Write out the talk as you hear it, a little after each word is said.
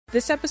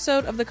This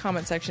episode of The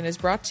Comment Section is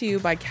brought to you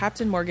by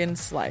Captain Morgan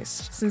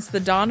Sliced. Since the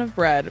dawn of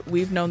bread,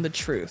 we've known the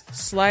truth.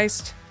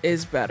 Sliced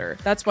is better.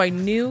 That's why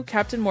new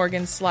Captain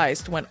Morgan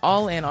Sliced went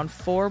all in on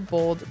 4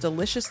 bold,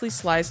 deliciously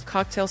sliced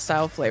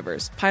cocktail-style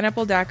flavors.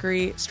 Pineapple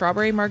daiquiri,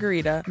 strawberry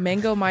margarita,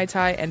 mango mai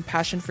tai, and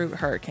passion fruit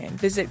hurricane.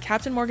 Visit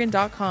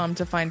CaptainMorgan.com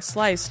to find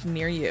Sliced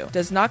near you.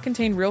 Does not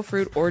contain real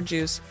fruit or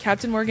juice.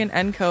 Captain Morgan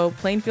 & Co.,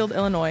 Plainfield,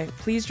 Illinois.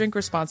 Please drink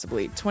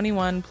responsibly.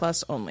 21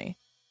 plus only.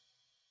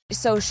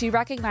 So she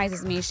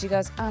recognizes me. She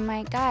goes, "Oh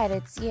my God,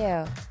 it's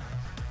you."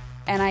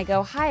 And I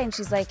go, "Hi." And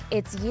she's like,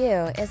 "It's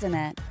you, isn't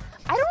it?"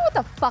 I don't know what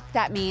the fuck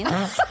that means.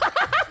 What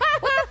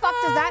the fuck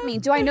does that mean?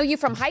 Do I know you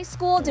from high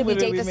school? Did we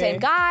date the same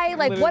guy?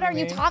 Like, what are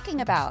you talking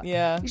about?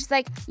 Yeah. And she's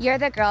like, "You're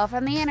the girl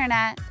from the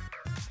internet."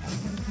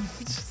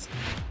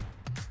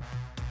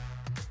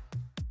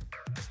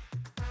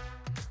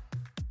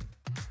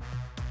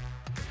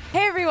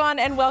 Hey everyone,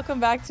 and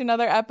welcome back to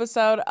another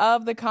episode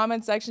of The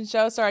Comment Section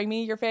Show, starring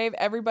me, your fave,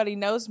 everybody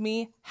knows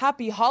me.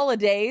 Happy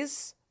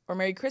holidays, or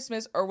Merry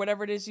Christmas, or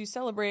whatever it is you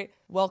celebrate.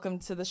 Welcome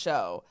to the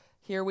show.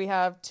 Here we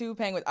have 2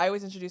 penguins. I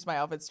always introduce my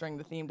outfits during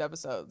the themed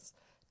episodes.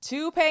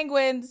 2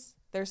 penguins.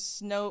 There's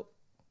snow.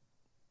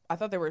 I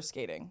thought they were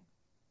skating.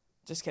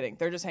 Just kidding.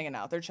 They're just hanging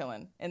out. They're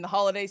chilling in the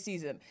holiday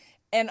season.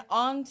 And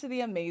on to the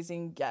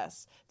amazing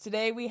guests.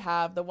 Today we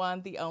have the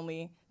one, the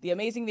only, the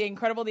amazing, the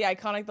incredible, the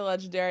iconic, the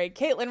legendary,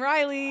 Caitlin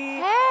Reilly.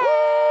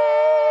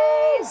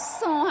 Hey!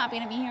 So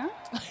happy to be here.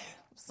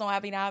 So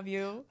happy to have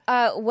you.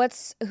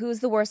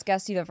 Who's the worst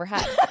guest you've ever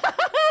had?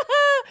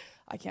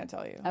 I can't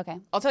tell you. Okay.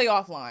 I'll tell you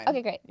offline.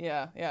 Okay, great.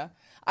 Yeah.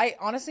 I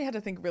honestly had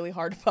to think really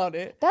hard about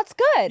it. That's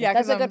good. Yeah,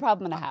 that's a good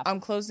problem to have. I'm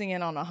closing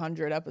in on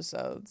 100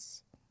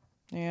 episodes.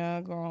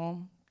 Yeah,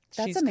 girl.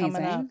 That's She's amazing.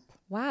 coming up.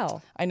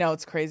 Wow. I know,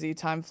 it's crazy.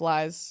 Time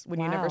flies when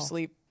you never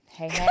sleep.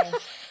 Hey.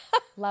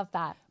 Love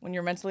that. When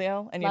you're mentally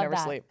ill and you Love never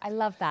that. sleep. I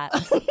love that.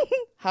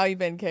 How you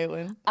been,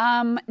 Caitlin?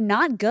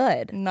 Not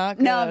good. Not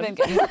good. No, I've been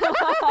good.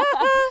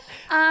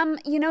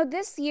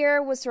 This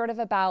year was sort of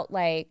about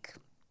like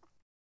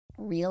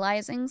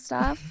realizing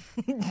stuff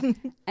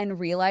and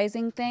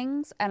realizing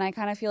things. And I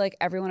kind of feel like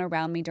everyone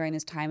around me during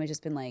this time has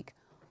just been like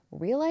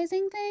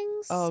realizing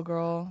things. Oh,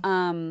 girl. So,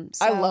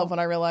 I love when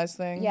I realize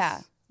things.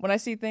 Yeah. When I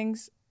see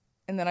things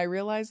and then I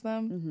realize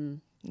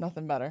them,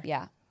 nothing better.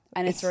 Yeah.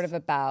 And it's sort of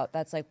about,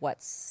 that's like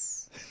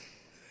what's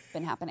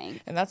been happening.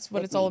 And that's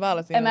what it's all about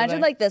at the end Imagine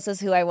of the day. like this is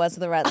who I was to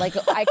the rest. Like,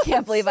 I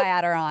can't believe I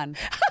had her on.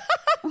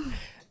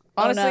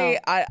 Honestly,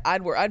 Oh, no.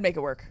 I'd make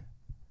it work.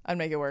 I'd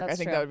make it work. That's I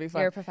think true. that would be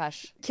fun. You're a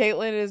profesh.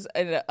 Caitlin is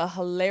a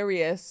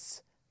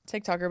hilarious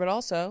TikToker, but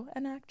also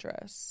an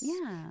actress.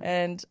 Yeah.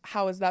 And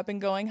how has that been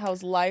going?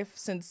 How's life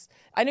since...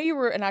 I know you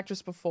were an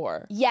actress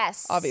before.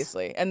 Yes.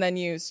 Obviously. And then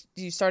you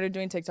started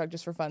doing TikTok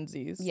just for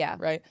funsies. Yeah.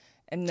 Right?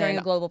 And During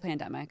then, a global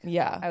pandemic.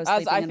 Yeah. I was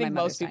As sleeping I in my think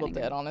mother's most people dining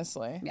room. did,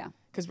 honestly. Yeah.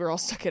 Because we're all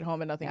stuck at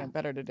home and nothing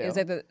better to do. It was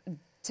either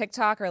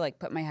TikTok or like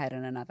put my head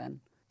in an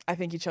oven. I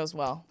think you chose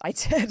well. I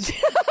did.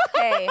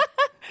 Hey.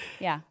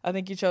 Yeah. I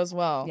think you chose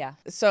well. Yeah.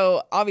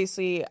 So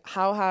obviously,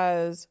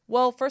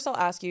 first I'll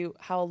ask you,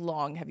 how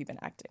long have you been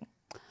acting?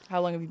 How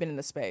long have you been in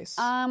the space?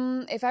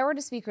 If I were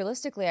to speak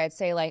realistically, I'd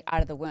say like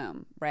out of the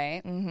womb,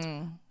 right?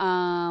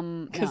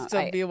 Mm-hmm. Because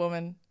to be a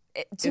woman...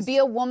 To be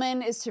a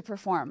woman is to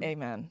perform.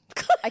 Amen.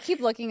 I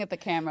keep looking at the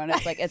camera and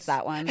it's like, it's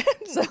that one.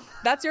 So,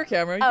 That's your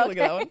camera. You can look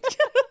at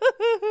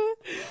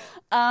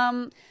that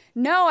one.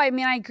 no, I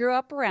mean, I grew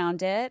up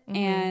around it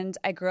and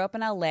I grew up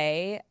in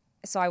LA.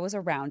 So I was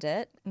around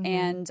it.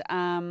 And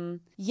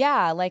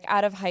like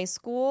out of high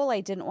school, I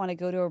didn't want to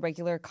go to a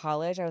regular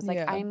college. I was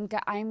like, I'm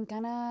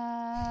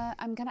gonna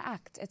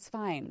act. It's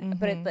fine.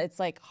 But it's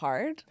like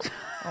hard.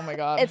 Oh my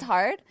God. It's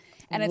hard.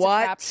 And it's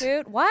What? a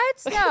crapshoot.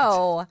 What?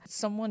 No.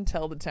 Someone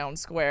tell the town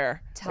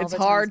square. It's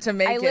hard to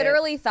make it. I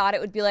literally thought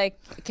it would be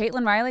like,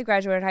 Caitlin Reilly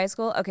graduated high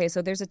school. Okay,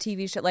 so there's a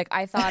TV show. Like,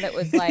 I thought it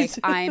was like,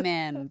 I'm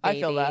in, baby. I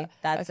feel that.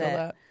 That's I feel it.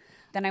 that.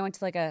 Then I went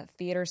to like a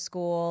theater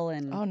school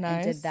and,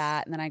 and did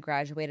that. And then I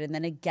graduated. And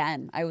then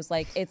again, I was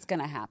like, it's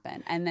going to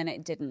happen. And then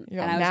it didn't.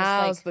 You're and I like, was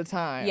now's just like, the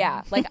time.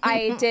 Yeah. Like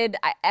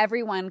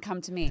everyone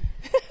come to me.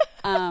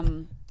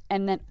 And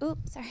then,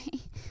 oops,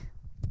 sorry.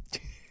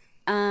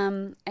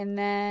 And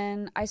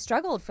then I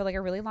struggled for like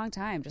a really long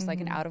time, just like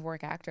an out of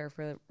work actor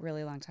for a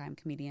really long time,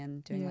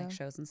 comedian, doing like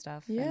shows and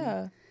stuff.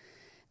 Yeah. And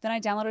then I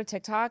downloaded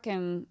TikTok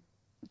and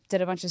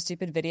did a bunch of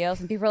stupid videos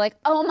and people were like,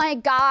 oh my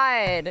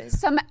God,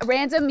 some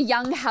random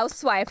young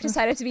housewife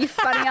decided to be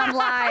funny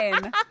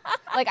online.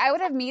 Like I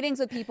would have meetings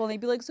with people and they'd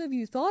be like, so have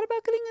you thought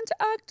about getting into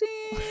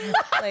acting?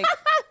 Like,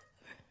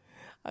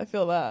 I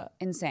feel that.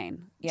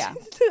 insane. Yeah.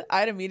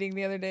 I had a meeting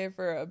the other day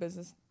for a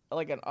business,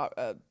 like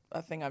a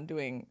thing I'm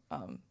doing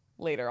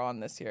later on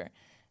this year.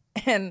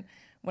 And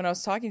when I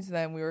was talking to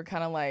them, we were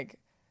kind of like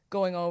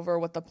going over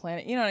what the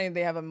planet, you know,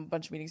 they have a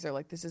bunch of meetings. They're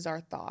like, this is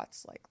our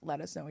thoughts. Like, let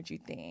us know what you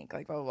think.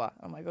 Like, blah, blah, blah.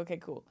 I'm like, okay,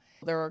 cool.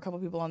 There were a couple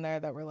people on there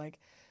that were like,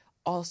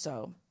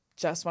 also,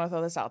 just want to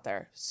throw this out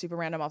there. Super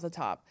random off the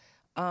top.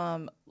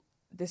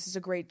 This is a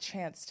great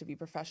chance to be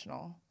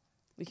professional.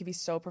 We could be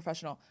so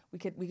professional. We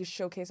could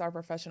showcase our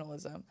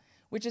professionalism.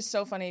 Which is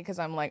so funny because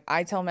I'm like,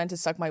 I tell men to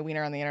suck my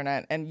wiener on the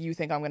internet, and you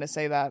think I'm going to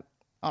say that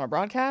on a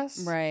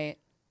broadcast? Right.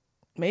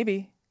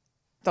 Maybe.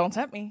 Don't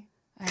tempt me.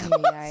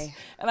 Aye.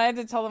 And I had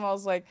to tell them, I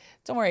was like,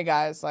 don't worry,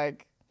 guys.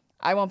 Like,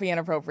 I won't be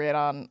inappropriate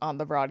on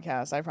the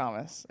broadcast. I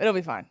promise. It'll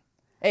be fine.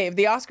 Hey, if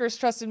the Oscars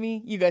trusted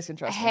me, you guys can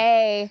trust me.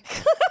 Hey.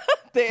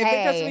 If they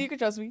trusted me, you can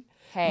trust me.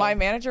 Hey. My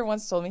manager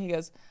once told me, he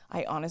goes,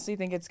 I honestly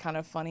think it's kind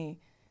of funny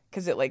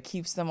because it like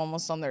keeps them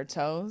almost on their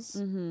toes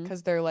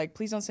because they're like,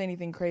 please don't say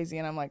anything crazy.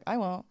 And I'm like, I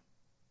won't.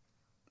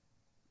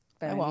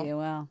 But you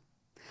will.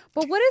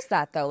 But what is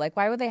that though? Like,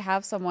 why would they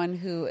have someone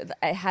who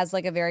has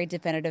like a very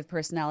definitive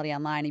personality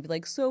online? He'd be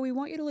like, so we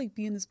want you to like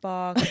be in this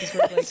box.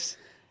 Sort of like, do I was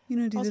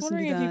this and do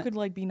wondering if that. you could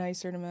like be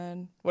nicer to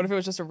men. What if it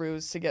was just a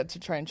ruse to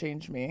try and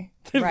change me,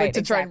 Right,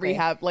 to try and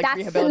exactly. That's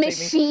the rehabilitate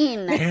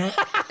machine.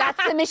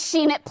 That's the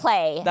machine at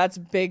play. me? That's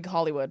big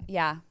Hollywood,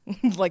 Yeah.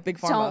 like big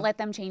pharma. Don't let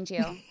them change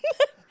you.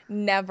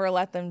 Never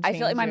let them. I Change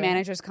feel like my you.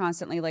 manager's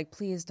constantly like,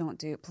 please don't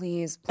do,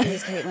 please,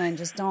 Caitlin,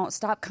 just don't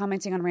stop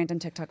commenting on random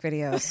TikTok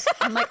videos.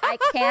 I'm like, I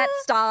can't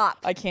stop.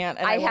 I can't.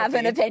 And I won't have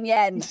an be.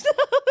 opinion.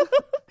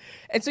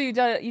 And so you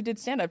did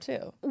stand up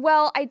too.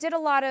 Well, I did a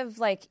lot of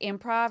like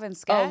improv and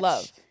sketch. Oh,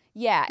 love.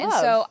 Yeah, and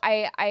Love. so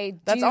I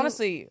That's do,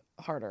 honestly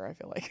harder. I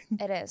feel like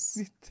it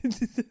is.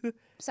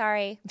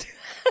 Sorry,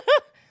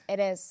 it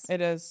is.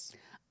 it is.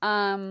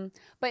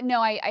 But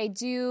no, I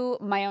do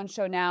my own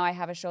show now. I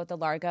have a show at the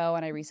Largo,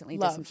 and I recently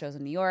did Love. some shows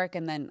in New York,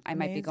 and then I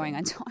might be going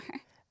on tour.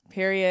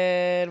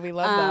 Period. We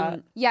love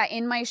that. Yeah,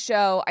 in my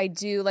show, I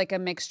do like a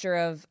mixture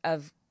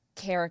of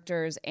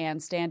characters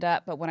and stand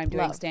up. But when I'm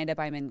doing Love. stand up,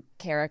 I'm in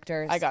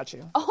characters. I got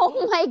you.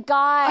 Oh my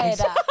God.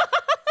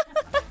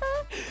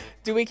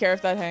 Do we care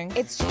if that hangs?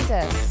 It's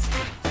Jesus.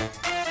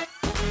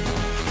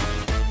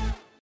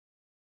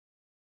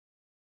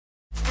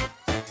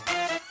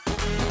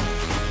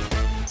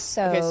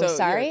 So, Okay, so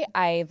sorry, you're-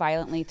 I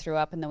violently threw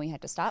up and then we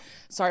had to stop.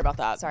 Sorry about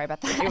that. Sorry about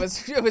that. It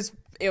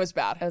was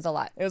bad. It was a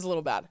lot. It was a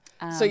little bad.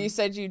 So you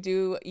said you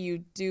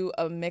do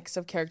a mix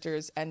of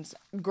characters, and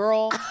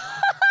girl,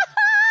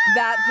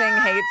 that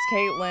thing hates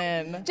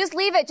Caitlin. Just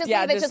leave it. Just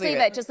Yeah, leave it. just Just leave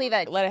leave it. it. Just leave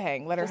it. Let it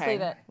hang. Let her Just hang.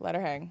 leave it. Let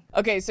her hang.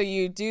 Okay, so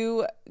you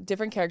do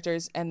different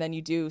characters, and then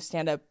you do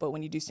stand up. But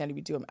when you do stand up,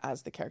 you do them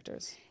as the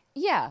characters.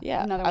 Yeah,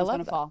 Yeah, another I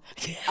one's love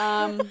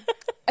gonna fall.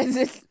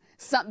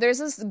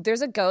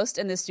 There's a ghost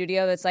in the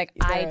studio that's like,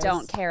 I There is.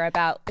 don't care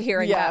about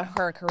hearing Yeah. about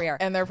her career.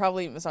 And they're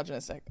probably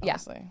misogynistic. Yeah.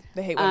 Honestly,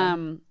 they hate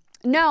women.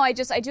 No, I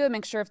do a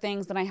mixture of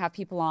things. Then I have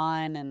people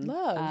on and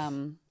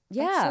Love.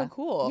 yeah, That's so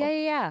cool.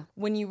 Yeah.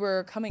 When you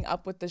were coming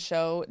up with the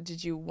show,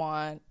 did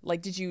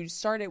you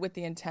start it with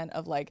the intent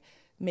of like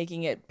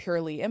making it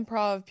purely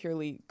improv,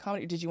 purely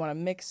comedy? Did you want to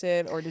mix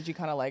it, or did you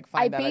kind of like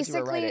find that as you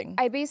were writing?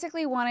 I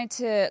basically wanted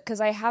to,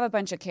 because I have a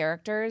bunch of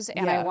characters,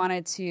 and I Yeah.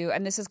 wanted to,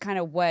 and this is kind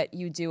of what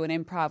you do in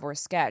improv or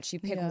sketch. You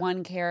pick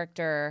one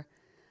character,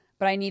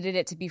 but I needed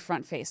it to be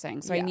front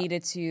facing, so I Yeah.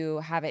 needed to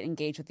have it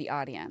engage with the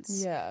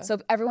audience. Yeah. So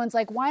if everyone's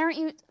like, "Why aren't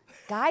you?"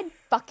 God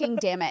fucking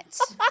damn it!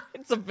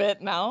 It's a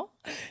bit now.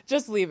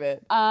 Just leave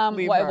it.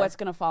 Leave her. What's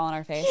gonna fall on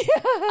our face?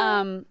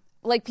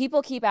 Like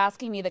people keep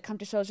asking me that come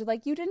to shows, you're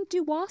like, you didn't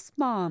do Wasp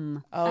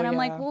Mom. Oh, and I'm yeah.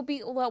 like,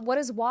 well, what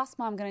is Wasp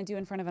Mom going to do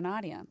in front of an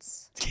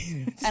audience?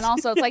 And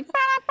also it's like,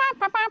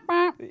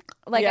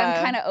 like Yeah.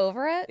 I'm kind of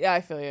over it. Yeah,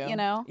 I feel you. You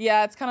know?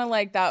 Yeah, it's kind of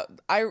like that.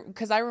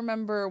 Because I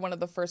remember one of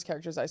the first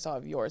characters I saw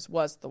of yours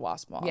was the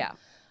Wasp Mom. Yeah.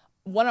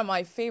 One of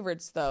my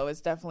favorites, though,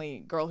 is definitely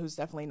Girl Who's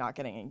Definitely Not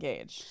Getting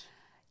Engaged.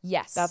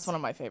 Yes. That's one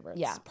of my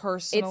favorites. Yeah.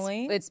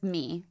 Personally. It's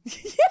me.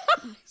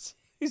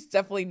 He's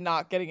definitely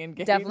not getting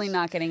engaged. Definitely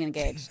not getting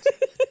engaged.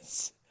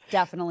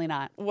 Definitely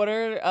not. What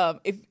are,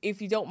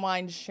 if you don't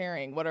mind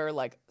sharing, what are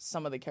like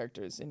some of the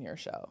characters in your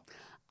show?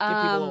 Give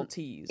people a little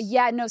tease.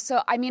 Yeah, no,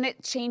 so I mean,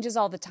 it changes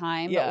all the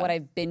time. Yeah. But what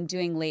I've been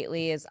doing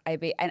lately is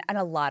and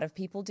a lot of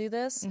people do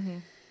this. Mm-hmm.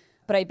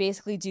 But I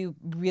basically do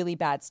really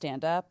bad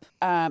stand up.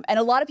 And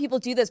a lot of people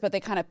do this, but they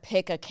kind of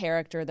pick a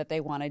character that they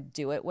want to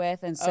do it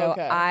with. And so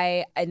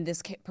Okay. and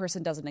this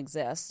person doesn't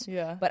exist.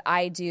 Yeah. But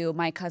I do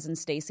my cousin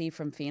Stacy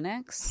from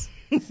Phoenix.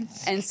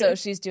 And so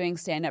she's doing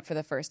stand up for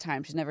the first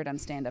time. She's never done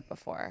stand up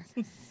before.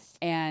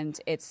 And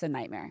it's a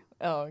nightmare.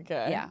 Oh,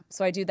 okay. Yeah.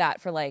 So I do that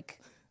for like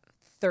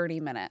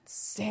 30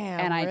 minutes. Damn,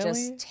 And I really?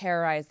 just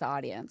terrorize the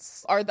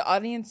audience. Are the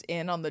audience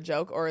in on the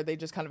joke, or are they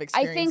just kind of I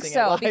experiencing think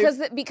so it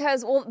live? because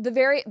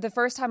the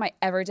first time I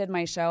ever did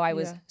my show, I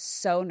was Yeah.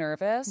 so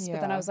nervous. But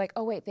then Yeah. I was like,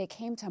 oh wait, they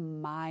came to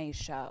my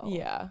show.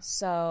 Yeah.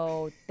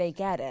 So they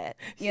get it.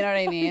 You know what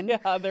I mean?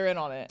 Yeah, they're in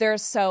on it. They're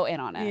so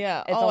in on it.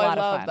 Yeah. It's oh, a lot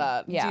I love of fun.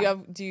 that. Yeah.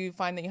 Do you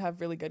find that you have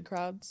really good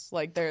crowds?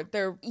 Like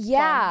they're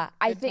Yeah, fun,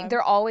 I good think time?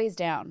 they're always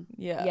down.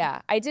 Yeah.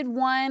 Yeah. I did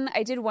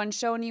one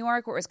show in New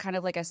York where it was kind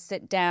of like a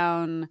sit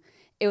down.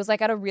 It was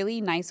like at a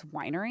really nice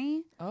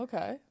winery,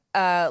 Okay.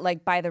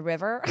 like by the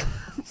river.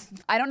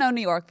 I don't know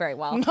New York very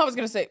well. I was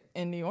gonna say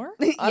in New York.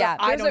 Yeah,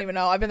 I don't even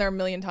know. I've been there a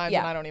million times, Yeah.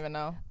 and I don't even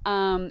know.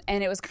 And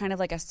it was kind of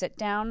like a sit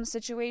down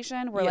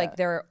situation where Yeah. like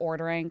they're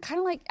ordering kind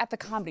of like at the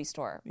Comedy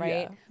Store,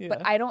 right? Yeah.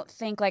 But I don't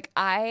think like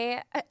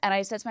I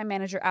said to my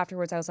manager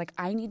afterwards, I was like,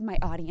 I need my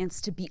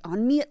audience to be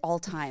on me at all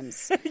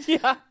times.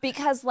 Yeah.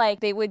 Because like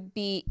they would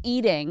be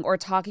eating or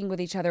talking with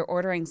each other,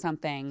 ordering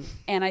something,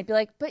 and I'd be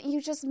like, but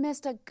you just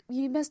missed a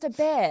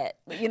bit,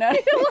 you know?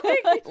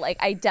 Like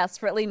I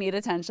desperately need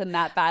attention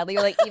that badly.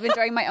 Or like even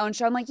during my own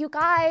show, I'm like, you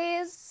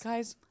guys,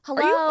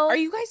 hello? Are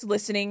you guys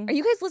listening? Are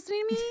you guys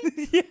listening to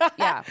me?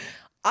 Yeah.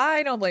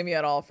 I don't blame you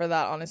at all for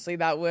that. Honestly,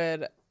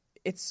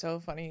 it's so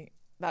funny.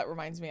 That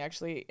reminds me,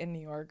 actually, in New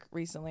York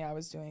recently, I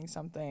was doing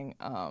something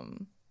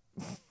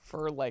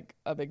for like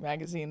a big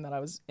magazine that I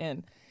was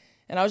in,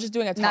 and I was just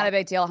doing a talk. Not a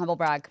big deal, humble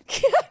brag.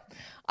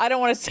 I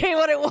don't want to say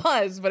what it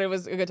was, but it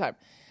was a good time.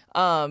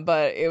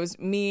 But it was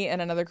me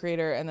and another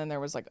creator, and then there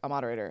was like a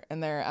moderator,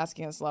 and they're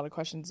asking us a lot of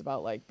questions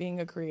about like being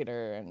a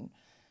creator and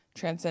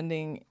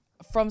transcending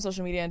from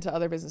social media into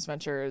other business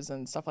ventures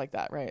and stuff like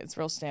that, right? It's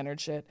real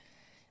standard shit.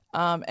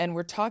 And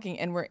we're talking,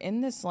 and we're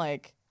in this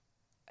like,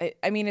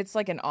 I mean, it's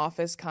like an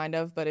office kind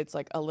of, but it's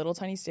like a little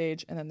tiny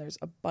stage, and then there's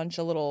a bunch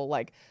of little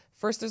like,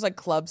 first there's like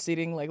club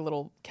seating, like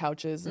little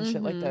couches and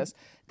shit like this.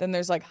 Then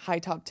there's like high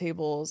top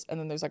tables, and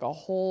then there's like a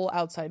whole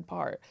outside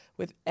part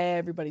with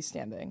everybody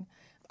standing.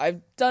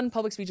 I've done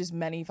public speeches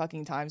many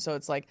fucking times, so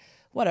it's like,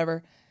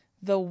 whatever.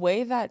 The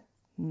way that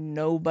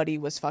nobody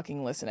was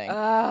fucking listening.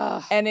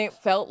 And it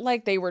felt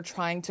like they were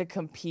trying to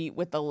compete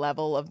with the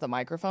level of the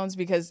microphones,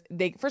 because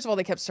they, first of all,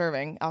 they kept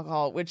serving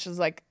alcohol, which is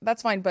like,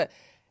 that's fine, but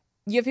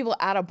you have people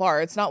at a bar.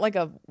 It's not like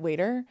a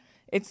waiter.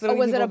 It's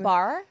Was it a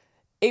bar?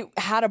 It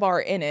had a bar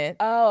in it,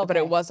 Oh, but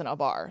it okay. wasn't a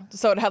bar.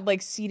 So it had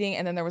like seating,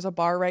 and then there was a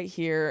bar right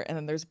here, and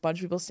then there's a bunch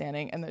of people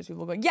standing, and there's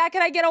people going, yeah,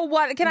 can I get a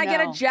what? Can I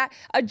get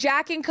a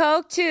Jack and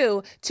Coke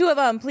too? 2 of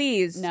them,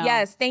 please. No.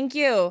 Yes, thank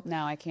you.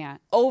 No, I can't.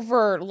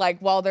 Over like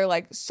while they're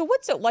like, so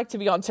what's it like to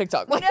be on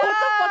TikTok? Like, what the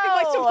fuck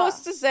am I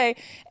supposed to say?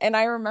 And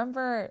I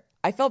remember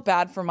I felt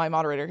bad for my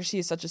moderator, because she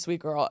is such a sweet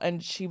girl,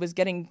 and she was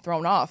getting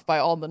thrown off by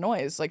all the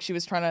noise. Like she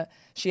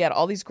had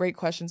all these great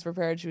questions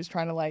prepared. She was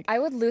trying to like, I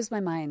would lose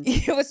my mind.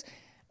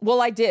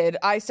 well, I did.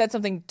 I said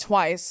something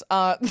twice.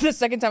 The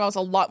second time I was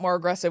a lot more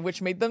aggressive,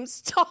 which made them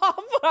stop.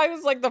 I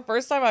was like, the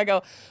first time I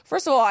go,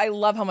 first of all, I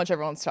love how much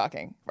everyone's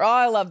talking. Oh,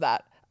 I love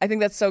that. I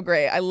think that's so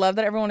great. I love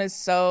that everyone is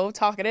so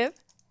talkative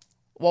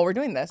while we're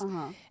doing this.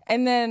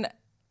 And then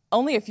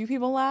only a few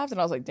people laughed,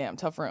 and I was like, damn,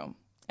 tough room.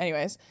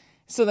 Anyways,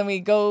 so then we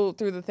go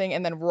through the thing,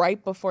 and then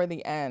right before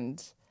the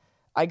end,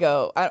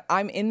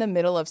 I'm in the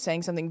middle of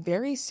saying something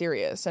very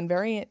serious and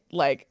very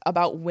like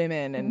about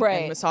women and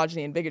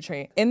misogyny and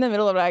bigotry. In the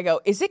middle of it, I go,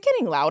 is it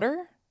getting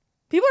louder?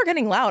 People are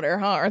getting louder,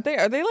 huh? Aren't they?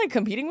 Are they like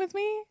competing with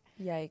me?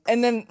 Yikes.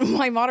 And then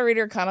my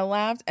moderator kind of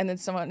laughed, and then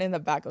someone in the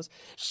back goes,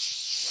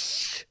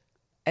 shh.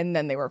 And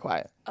then they were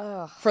quiet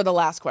for the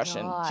last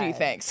question. God. Gee,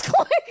 thanks.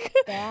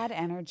 Bad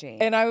energy.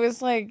 And I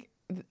was like,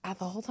 at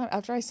the whole time,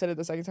 after I said it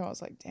the second time, I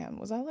was like, damn,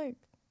 was that like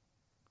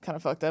kind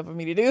of fucked up of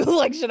me to do?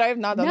 Like, should I have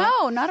not done that?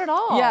 No, not at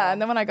all. Yeah,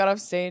 and then when I got off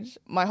stage,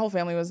 my whole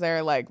family was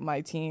there, like my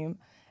team,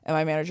 and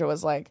my manager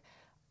was like,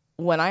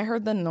 when I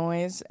heard the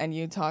noise and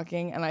you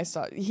talking, and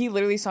he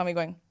literally saw me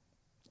going,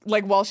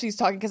 like while she's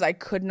talking, because I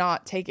could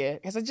not take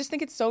it, because I just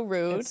think it's so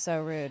rude. It's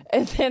so rude.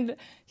 And then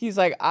he's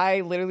like,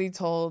 I literally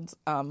told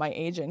my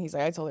agent, he's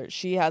like, I told her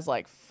she has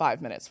like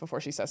 5 minutes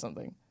before she says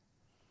something.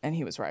 And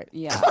he was right.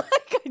 Yeah.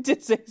 Like I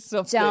did say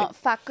something. Don't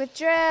fuck with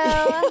Drew.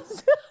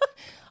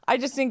 I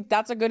just think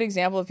that's a good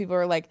example of people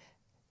who are like,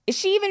 is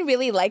she even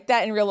really like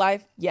that in real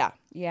life? Yeah.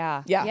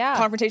 Yeah.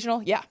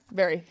 Confrontational? Yeah,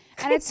 very.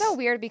 And it's so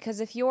weird because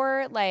if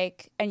you're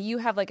like, and you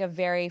have like a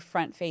very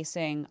front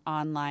facing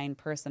online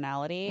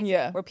personality,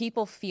 where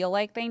people feel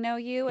like they know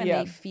you and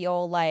they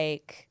feel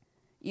like,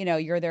 you know,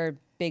 you're their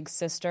big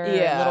sister,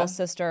 little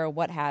sister, or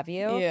what have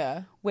you.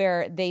 Yeah.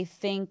 Where they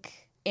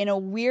think in a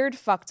weird,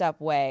 fucked up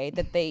way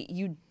that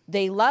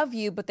they love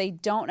you, but you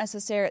don't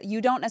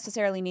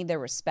necessarily need their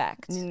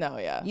respect. No,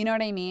 yeah. You know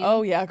what I mean?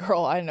 Oh, yeah,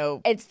 girl, I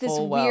know. It's this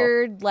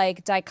weird,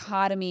 like,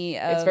 dichotomy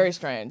of... It's very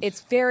strange.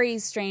 It's very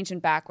strange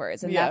and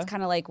backwards. And that's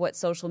kind of like what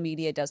social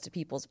media does to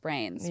people's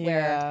brains.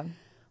 Where,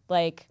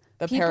 like...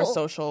 The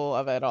parasocial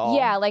of it all.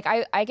 Yeah, like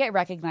I get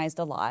recognized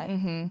a lot,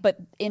 but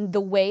in the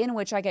way in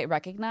which I get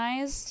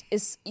recognized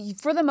is,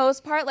 for the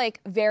most part, like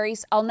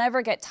I'll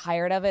never get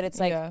tired of it. It's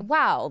like,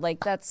 wow,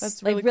 like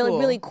that's like really,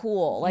 really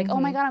cool. Like, oh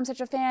my God, I'm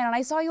such a fan. And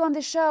I saw you on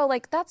this show.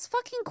 Like, that's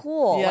fucking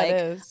cool. Yeah, like,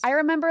 it is. I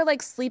remember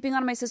like sleeping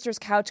on my sister's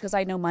couch because I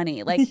had no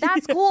money. Like,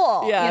 that's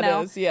cool. Yeah, you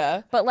know? it is.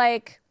 Yeah. But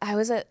like, I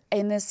was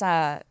in this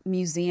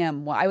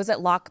museum. I was at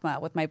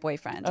LACMA with my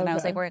boyfriend, and I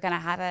was like, we're going to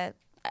have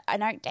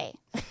an art day,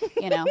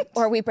 you know,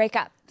 or we break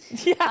up.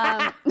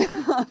 Yeah.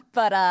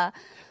 But I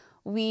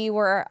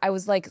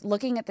was like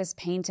looking at this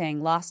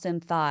painting, lost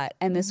in thought,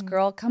 and this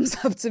girl comes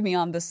up to me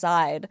on the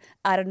side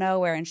out of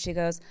nowhere, and she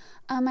goes,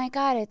 "Oh my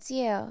God, it's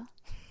you,"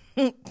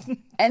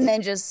 and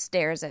then just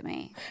stares at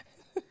me.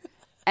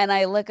 And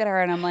I look at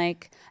her and I'm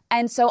like,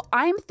 and so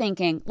I'm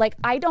thinking, like,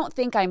 I don't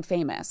think I'm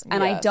famous,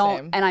 and I don't,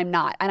 same. and I'm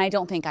not, and I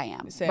don't think I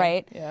am, Same.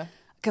 right? Yeah.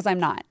 Because I'm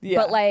not. Yeah.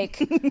 But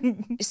like,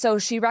 so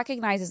she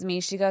recognizes me.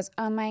 She goes,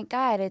 "Oh my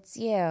God, it's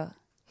you."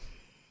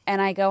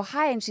 And I go,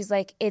 "Hi," and she's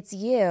like, "It's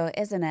you,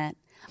 isn't it?"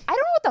 I don't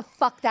know what the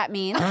fuck that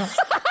means. What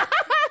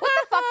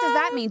the fuck does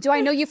that mean? Do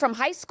I know you from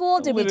high school?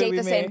 Did we date Literally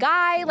the same me.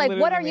 guy? Like, what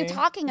Literally are you me.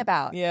 talking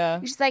about? Yeah.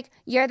 And she's like,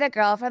 "You're the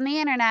girl from the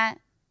internet."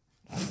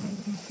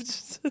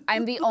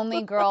 I'm the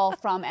only girl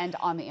from and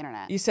on the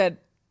internet. You said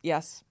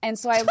yes. And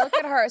so I look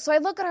at her.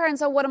 And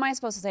so what am I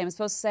supposed to say? I'm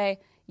supposed to say,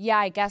 "Yeah,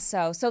 I guess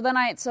so." So then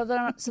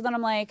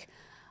I'm like,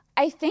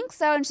 "I think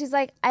so." And she's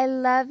like, "I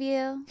love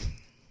you."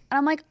 And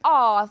I'm like,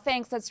 "Oh,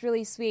 thanks. That's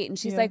really sweet." And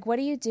she's like, "What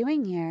are you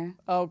doing here?"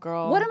 Oh,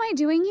 girl. What am I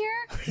doing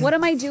here? What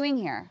am I doing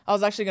here? I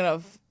was actually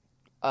going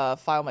to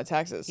file my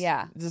taxes.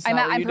 Yeah. Is this I'm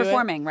not what you do it?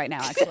 performing right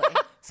now, actually.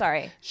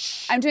 Sorry.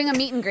 I'm doing a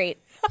meet and greet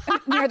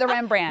near the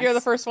Rembrandt. You're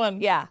the first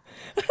one. Yeah.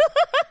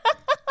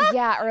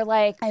 Yeah, or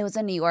like I was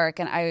in New York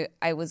and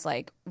I was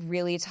like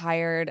really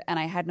tired and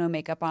I had no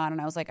makeup on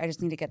and I was like, I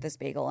just need to get this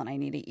bagel and I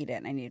need to eat it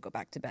and I need to go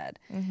back to bed.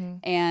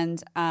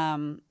 And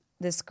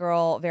this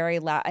girl very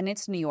loud, and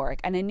it's New York,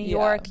 and in New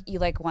York you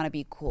like want to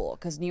be cool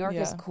because New York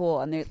is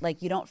cool, and they're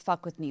like, you don't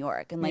fuck with New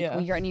York, and like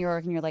when you're in New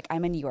York and you're like,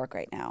 I'm in New York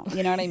right now,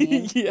 you know what I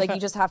mean? Like you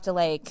just have to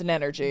like, It's an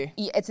energy.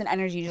 it's an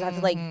energy. You just have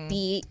to like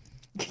be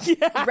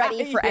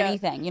ready for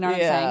anything. You know what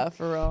I'm saying? Yeah,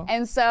 for real.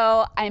 And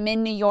so I'm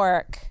in New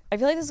York. I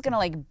feel like this is gonna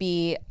like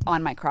be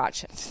on my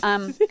crotch.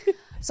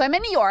 So I'm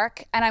in New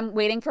York and I'm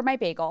waiting for my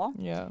bagel.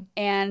 Yeah.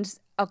 And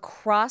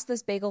across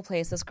this bagel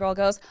place, this girl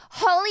goes,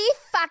 "Holy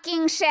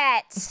fucking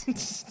shit.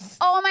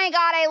 Oh my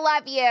God, I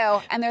love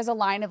you." And there's a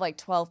line of like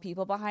 12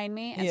 people behind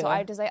me. And so I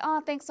have to say, "Oh,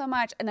 thanks so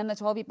much." And then the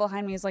 12 people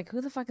behind me is like, "Who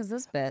the fuck is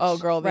this bitch?" Oh,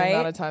 girl, the right?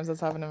 amount of times that's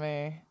happened to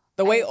me.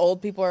 The way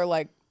old people are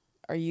like,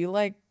 are you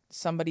like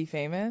somebody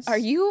famous? Are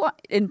you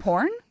in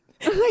porn?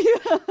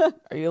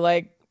 Are you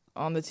like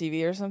on the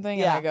TV or something?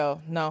 Yeah. And I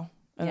go, no.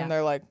 And then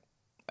they're like,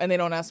 and they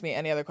don't ask me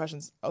any other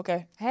questions.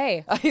 Okay.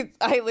 Hey.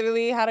 I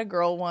literally had a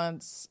girl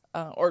once,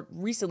 or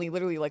recently,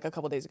 literally like a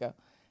couple days ago.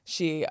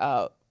 She,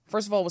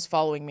 first of all, was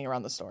following me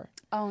around the store.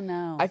 Oh,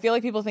 no. I feel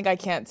like people think I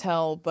can't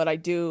tell, but I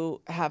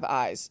do have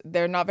eyes.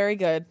 They're not very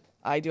good.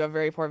 I do have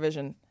very poor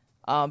vision.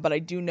 But I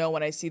do know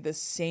when I see the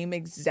same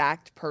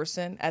exact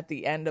person at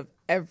the end of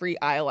every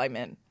aisle I'm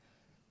in.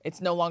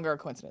 It's no longer a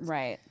coincidence.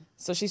 Right.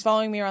 So she's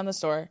following me around the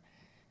store.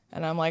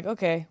 And I'm like,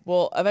 okay,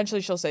 well,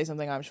 eventually she'll say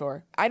something, I'm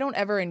sure. I don't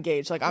ever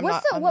engage. Like, I'm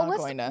not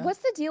going to. What's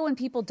the deal when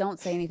people don't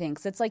say anything?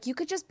 Because it's like, you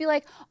could just be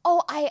like,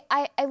 "Oh, I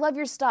love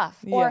your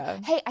stuff." Or,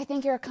 "Hey, I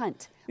think you're a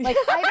cunt." Like,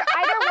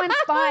 either one's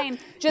fine.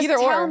 Just Either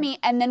tell or. me,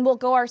 and then we'll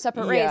go our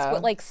separate ways.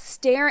 But like,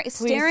 staring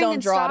don't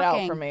and draw it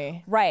stalking. out for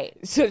me. Right.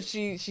 So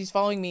she's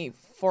following me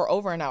for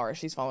over an hour.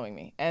 She's following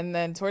me. And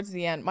then towards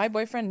the end, my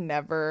boyfriend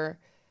never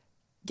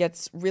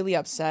gets really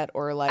upset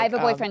or like, I have a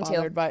boyfriend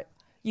too. But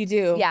you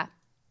do? Yeah.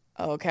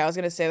 Oh, okay. I was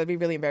going to say that'd be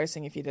really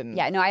embarrassing if you didn't.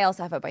 Yeah. No, I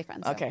also have a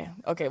boyfriend. So.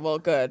 Okay. Well,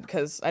 good.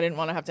 Because I didn't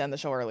want to have to end the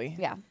show early.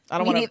 Yeah. I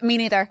don't want to. Me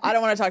neither. I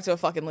don't want to talk to a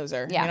fucking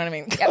loser. Yeah. You know what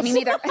I mean? Yeah, me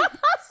neither.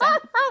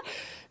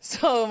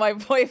 So my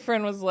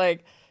boyfriend was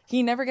like,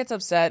 he never gets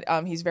upset.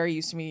 He's very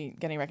used to me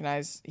getting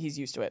recognized. He's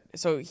used to it.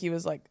 So he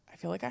was like, I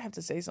feel like I have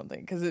to say something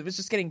because it was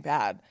just getting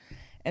bad.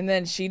 And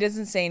then she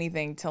doesn't say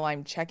anything till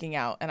I'm checking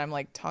out and I'm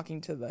like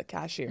talking to the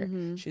cashier.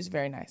 She's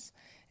very nice.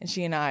 And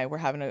she and I were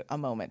having a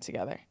moment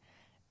together.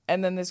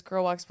 And then this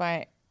girl walks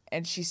by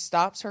and she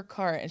stops her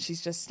car and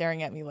she's just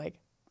staring at me like,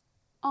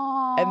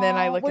 Aww. and then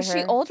I look Was at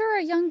her. she older or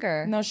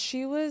younger? No,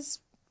 she was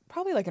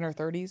probably like in her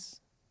 30s.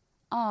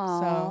 Aww.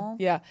 So,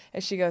 yeah.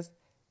 And she goes,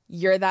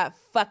 "You're that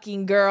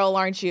fucking girl,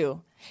 aren't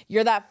you?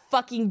 You're that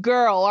fucking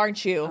girl,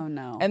 aren't you?" Oh,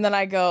 no. And then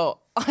I go,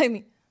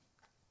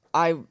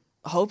 I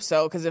hope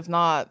so, because if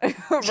not,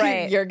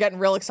 Right. you're getting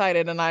real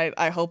excited, and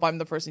I hope I'm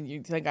the person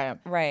you think I am.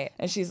 Right.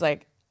 And she's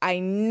like, "I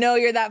know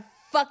you're that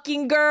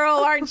fucking girl,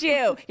 aren't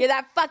you? You're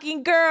that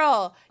fucking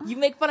girl. You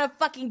make fun of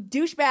fucking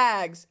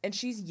douchebags." And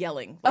she's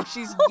yelling. Like,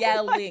 she's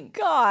yelling.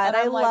 God, And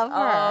I'm I like, love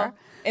her. "Oh."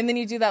 And then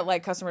you do that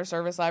like customer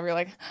service live. You're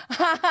like,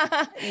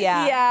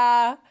 Yeah.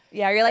 yeah.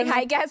 Yeah, you're like,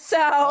 "I guess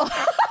so."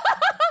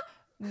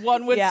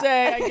 One would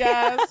say, I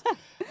guess.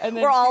 And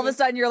then Where all she of a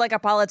sudden you're like a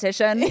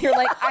politician. You're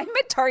like, "I'm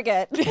at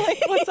Target."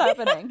 Like, what's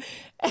happening?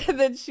 And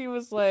then she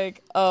was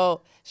like,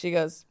 oh, she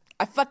goes,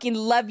 "I fucking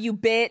love you,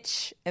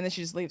 bitch." And then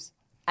she just leaves.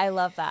 I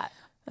love that.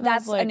 And I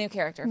was That's like, a new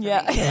character for me.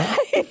 Yeah.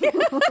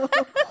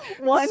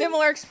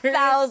 Similar experience.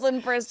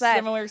 1,000%.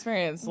 Similar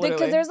experience. Literally.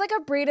 Because there's like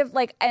a breed of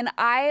like, and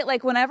I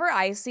like whenever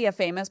I see a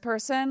famous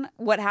person,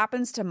 what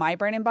happens to my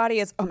brain and body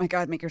is, "Oh my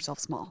God, make yourself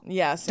small."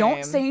 Yeah, same.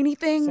 Don't say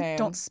anything. Same.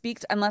 Don't speak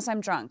unless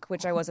I'm drunk,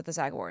 which I was at the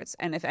SAG Awards.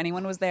 And if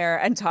anyone was there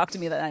and talked to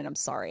me that night, I'm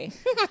sorry.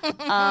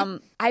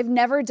 I've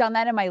never done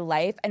that in my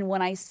life. And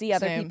when I see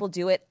other Same. people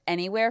do it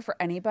anywhere for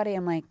anybody,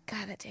 I'm like,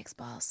 God, that takes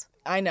balls.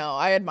 I know.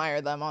 I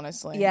admire them,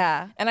 honestly.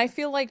 Yeah. And I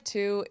feel like,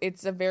 too,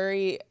 it's a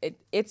very,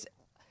 it's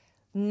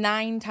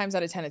 9 times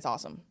out of 10, it's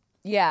awesome.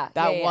 Yeah.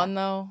 That yeah, one,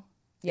 though,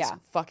 It's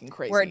fucking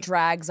crazy. Where it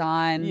drags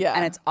on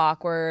and it's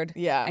awkward.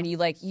 Yeah. And you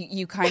like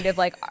you kind of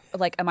like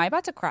am I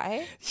about to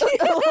cry? So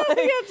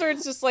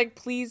it's just like,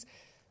 please,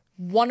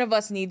 one of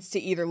us needs to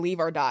either leave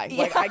or die.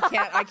 Like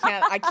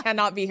I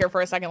cannot be here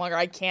for a second longer.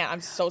 I can't.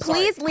 I'm so sorry.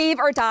 Please leave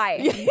or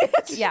die.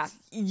 Yeah.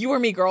 You or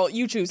me, girl.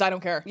 You choose. I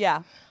don't care.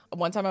 Yeah.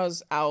 One time I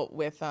was out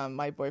with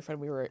my boyfriend.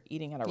 We were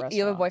eating at a restaurant.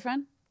 You have a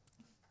boyfriend?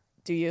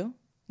 Do you?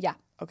 Yeah.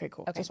 Okay,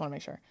 cool. Okay. Just want to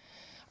make sure.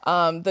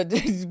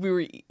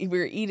 We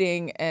were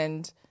eating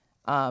and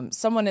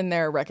someone in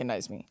there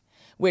recognized me,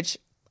 which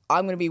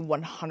I'm going to be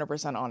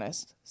 100%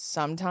 honest.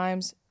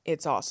 Sometimes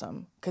it's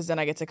awesome because then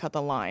I get to cut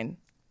the line.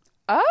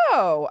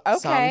 Oh,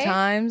 okay.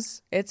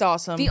 Sometimes it's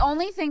awesome. The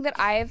only thing that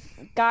I've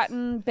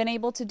been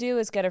able to do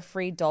is get a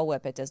free Dole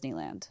Whip at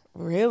Disneyland.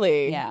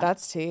 Really? Yeah.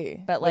 That's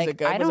tea. But, was like, it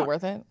good? Was it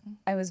worth it?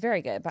 It was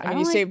very good. But I mean,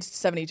 you saved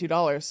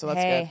 $72, so that's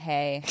good.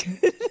 Hey.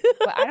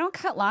 But I don't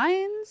cut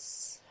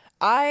lines.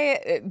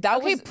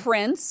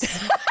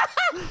 Prince.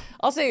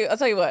 I'll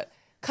tell you what.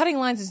 Cutting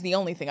lines is the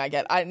only thing I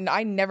get.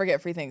 I never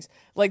get free things.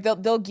 Like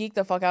they'll geek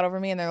the fuck out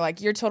over me and they're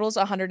like, your total's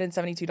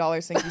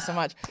 $172. Thank you so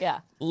much. Yeah.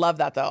 Love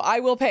that though.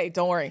 I will pay.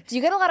 Don't worry. Do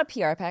you get a lot of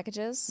PR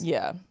packages?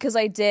 Yeah. Because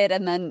I did,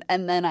 and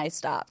then I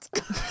stopped.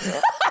 And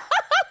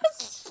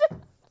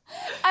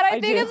I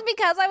think it's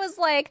because I was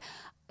like,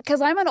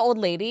 because I'm an old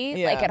lady.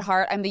 Yeah. Like at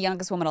heart, I'm the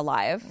youngest woman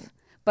alive,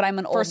 but I'm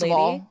an old First of lady.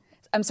 all-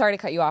 I'm sorry to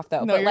cut you off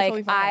though, No, but you're like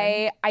totally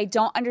fine. I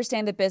don't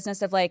understand the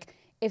business of like,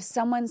 if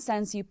someone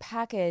sends you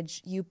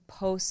package, you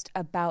post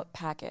about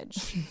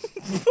package.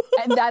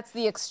 And that's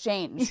the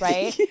exchange,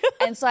 right? Yes.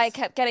 And so I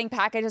kept getting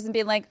packages and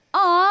being like,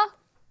 aw.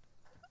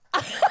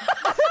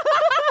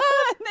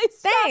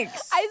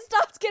 Thanks. I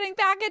stopped getting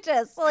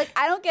packages. So like,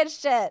 I don't get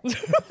shit.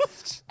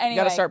 Anyway. You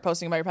got to start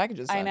posting about your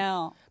packages. Then. I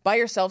know. Buy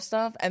yourself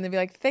stuff and then be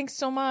like, thanks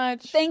so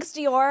much. Thanks,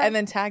 Dior. And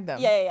then tag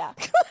them. Yeah.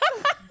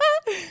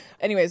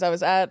 Anyways, I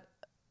was at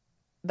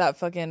that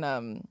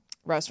fucking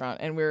restaurant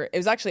and it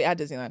was actually at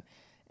Disneyland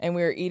and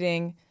we were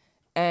eating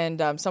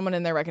and someone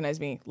in there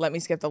recognized me. Let me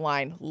skip the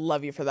line.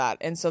 Love you for that.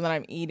 And so then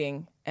I'm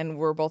eating and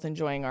we're both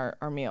enjoying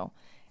our meal.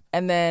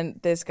 And then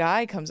this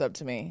guy comes up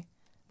to me,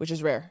 which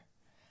is rare.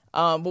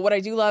 But what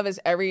I do love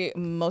is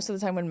most of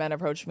the time when men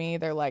approach me,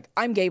 they're like,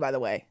 I'm gay, by the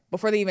way,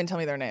 before they even tell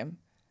me their name.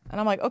 And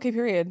I'm like, okay,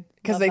 period.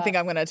 Because they think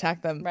I'm going to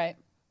attack them. Right.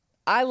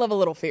 I love a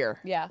little fear.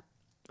 Yeah.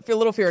 A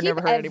little fear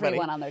never hurt anybody.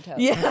 Everyone on their toes.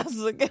 Yes,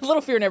 like, a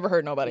little fear never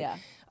hurt nobody. Yeah.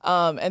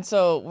 And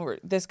so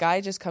this guy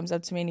just comes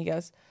up to me and he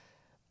goes,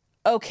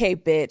 okay,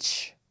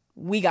 bitch,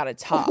 we got to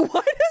talk. Why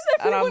does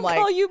everyone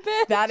call you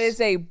bitch? That is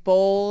a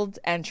bold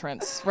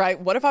entrance, right?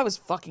 What if I was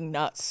fucking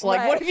nuts?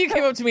 Like, what if you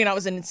came up to me and I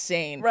was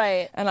insane?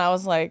 Right. And I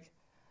was like,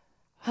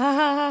 ha,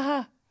 ha, ha,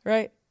 ha,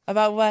 right?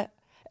 About what?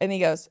 And he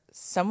goes,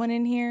 someone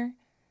in here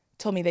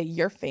told me that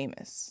you're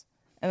famous.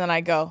 And then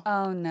I go,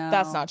 oh, no.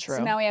 That's not true.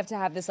 So now we have to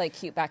have this like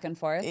cute back and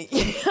forth.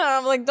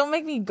 I'm like, don't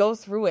make me go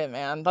through it,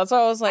 man. That's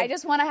why I was like, I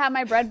just want to have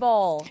my bread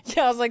bowl.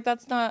 yeah, I was like,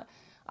 that's not,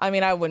 I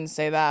mean, I wouldn't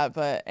say that,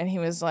 but, and he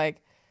was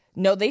like,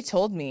 no, they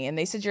told me, and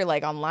they said you're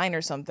like online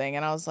or something.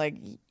 And I was like,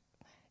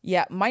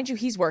 yeah, mind you,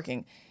 he's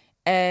working.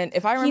 And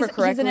if I remember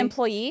correctly. He's an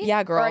employee?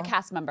 Yeah, girl. Or a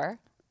cast member?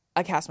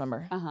 A cast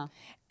member. Uh-huh.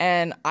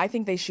 And I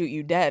think they shoot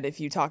you dead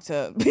if you talk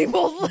to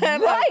people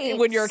right.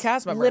 when you're a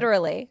cast member.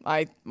 Literally.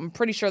 I'm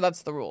pretty sure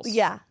that's the rules.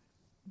 Yeah.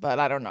 But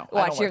I don't know.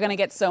 Watch, you're going to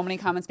get so many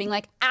comments being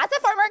like, as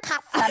a former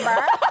cast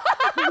member.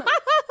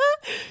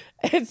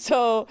 And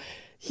so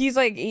he's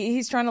like,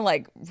 he's trying to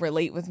like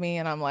relate with me.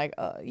 And I'm like,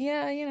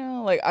 yeah, you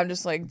know, like I'm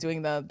just like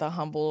doing the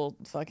humble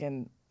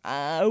fucking,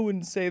 I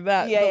wouldn't say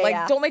that. Yeah, but yeah, like,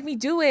 yeah. don't make me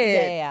do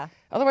it. Yeah.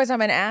 Otherwise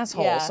I'm an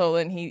asshole. Yeah. So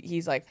then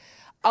he's like,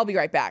 I'll be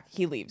right back.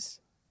 He leaves.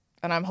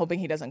 And I'm hoping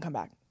he doesn't come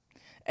back.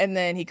 And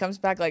then he comes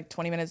back like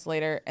 20 minutes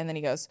later. And then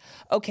he goes,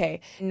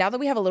 okay, now that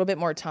we have a little bit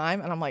more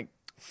time. And I'm like,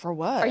 for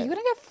what? Are you going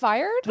to get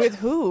fired? With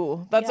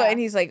who? That's Yeah. and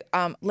he's like,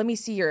 let me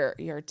see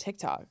your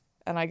TikTok.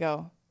 And I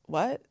go,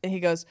 what? And he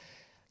goes,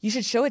 you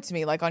should show it to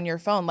me, like on your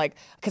phone, like,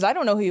 because I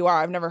don't know who you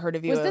are. I've never heard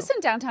of you. Was this in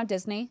downtown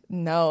Disney?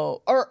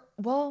 No,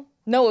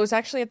 no, it was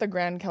actually at the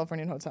Grand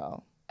Californian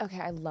Hotel.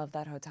 Okay, I love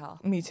that hotel.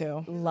 Me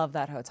too. Love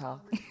that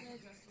hotel.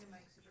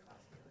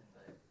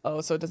 Oh,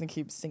 so it doesn't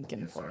keep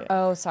sinking for you.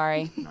 Oh,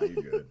 sorry. No,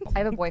 you're good. I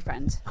have a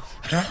boyfriend.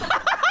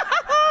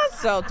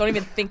 So don't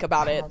even think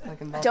about it.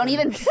 Don't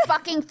even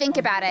fucking think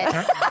about it.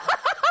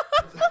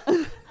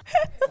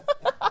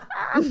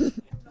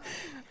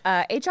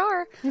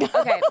 HR.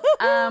 Okay.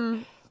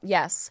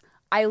 Yes.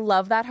 I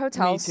love that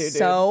hotel Me too, dude.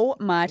 so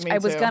much. Me I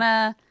was too.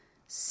 gonna.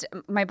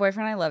 My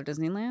boyfriend and I love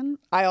Disneyland.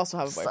 I also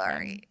have a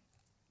boyfriend.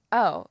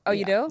 Oh,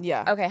 you do?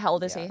 Yeah. Okay. How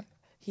old is he?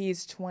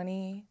 He's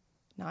 29.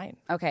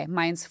 Okay,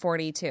 mine's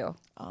 42.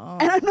 Oh.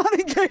 And I'm not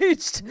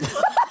engaged.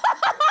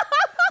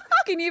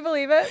 Can you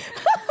believe it?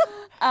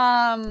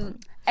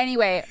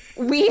 Anyway,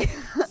 we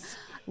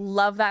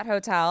love that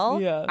hotel.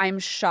 Yeah. I'm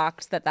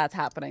shocked that that's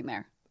happening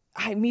there.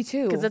 Me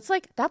too. Because it's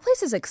like, that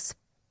place is expensive.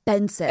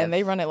 expensive. And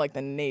they run it like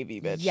the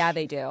Navy, bitch. Yeah,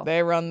 they do.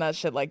 They run that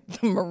shit like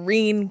the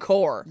Marine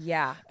Corps.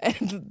 Yeah.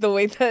 And the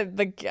way that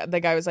the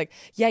guy was like,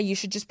 yeah, you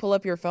should just pull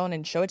up your phone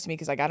and show it to me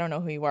because like I don't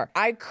know who you are.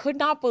 I could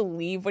not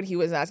believe what he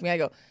was asking me. I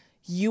go,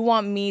 you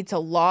want me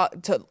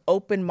to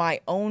open my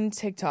own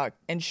TikTok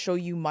and show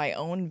you my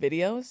own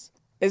videos?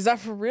 Is that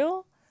for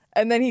real?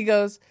 And then he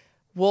goes,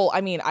 well,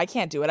 I mean, I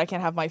can't do it. I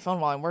can't have my phone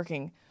while I'm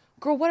working.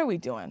 Girl, what are we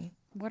doing?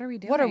 What are we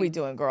doing? What are we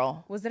doing,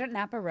 girl? Was it at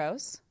Napa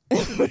Rose?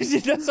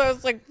 So I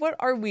was like, what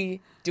are we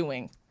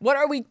doing? What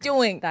are we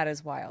doing? That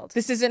is wild.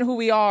 This isn't who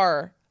we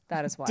are.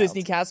 That is wild.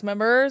 Disney cast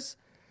members.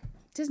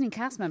 Disney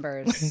cast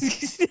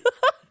members.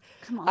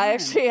 Come on. I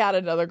actually had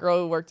another girl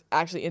who worked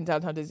actually in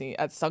downtown Disney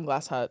at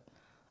Sunglass Hut.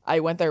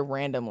 I went there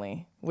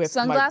randomly with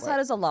Sunglass Hut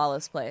is a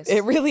lawless place.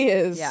 It really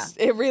is. Yeah.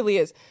 It really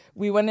is.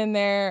 We went in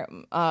there.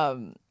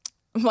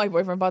 My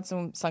boyfriend bought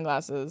some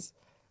sunglasses.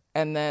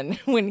 And then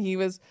when he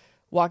was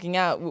walking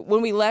out,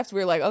 when we left, we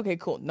were like, okay,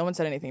 cool. No one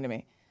said anything to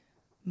me.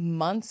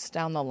 Months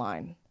down the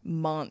line,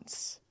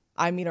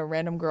 I meet a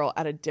random girl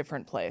at a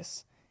different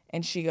place.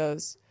 And she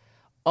goes,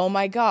 oh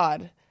my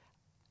God,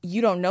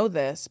 you don't know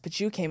this, but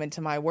you came into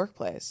my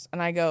workplace.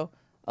 And I go,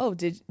 oh,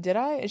 did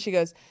I? And she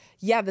goes,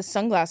 yeah, the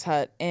Sunglass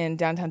Hut in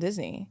downtown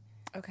Disney.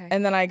 Okay.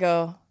 And then I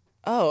go,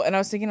 oh, and I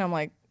was thinking, I'm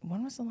like,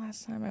 when was the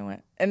last time I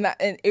went? And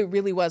it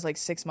really was like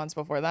 6 months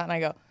before that. And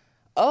I go,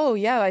 oh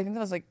yeah, I think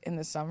that was like in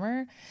the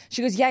summer.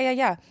 She goes,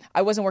 yeah.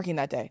 I wasn't working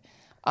that day.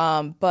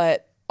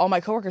 But all my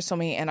coworkers told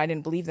me and I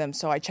didn't believe them.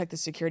 So I checked the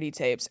security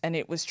tapes and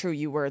it was true.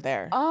 You were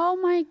there. Oh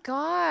my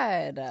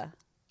God.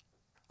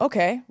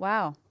 Okay.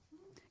 Wow.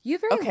 You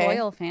have very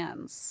loyal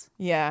fans.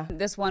 Yeah.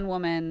 This one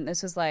woman,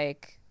 this was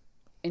like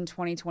in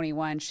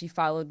 2021, she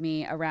followed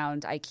me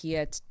around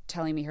IKEA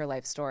telling me her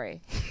life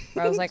story.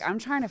 Where I was like, I'm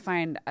trying to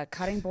find a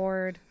cutting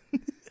board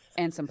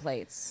and some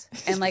plates.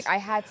 And like I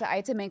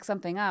had to make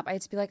something up. I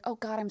had to be like, oh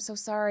God, I'm so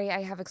sorry.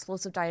 I have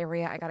explosive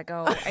diarrhea. I gotta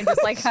go. And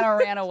just like kind of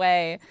ran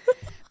away.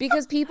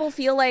 Because people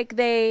feel like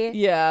they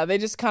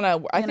just kind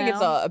of, I think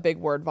it's a big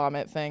word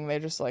vomit thing. They're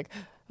just like,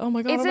 oh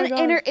my God,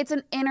 it's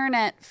an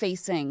internet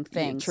facing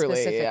thing truly,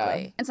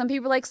 specifically. yeah. And some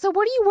people are like, so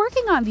what are you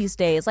working on these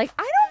days? Like,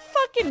 I don't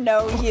fucking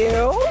know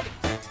you.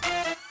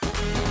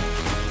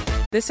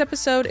 This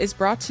episode is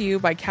brought to you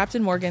by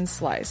Captain Morgan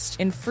Sliced.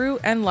 In fruit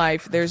and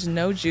life, there's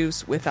no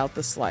juice without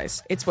the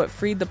slice. It's what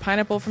freed the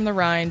pineapple from the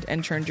rind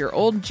and turned your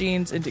old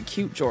jeans into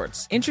cute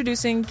jorts.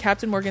 Introducing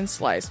Captain Morgan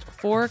Sliced,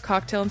 4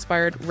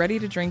 cocktail-inspired,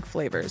 ready-to-drink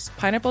flavors.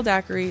 Pineapple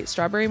daiquiri,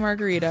 strawberry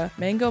margarita,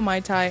 mango mai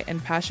tai,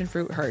 and passion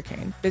fruit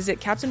hurricane. Visit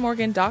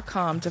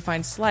CaptainMorgan.com to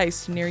find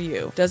Sliced near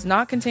you. Does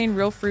not contain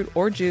real fruit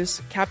or juice.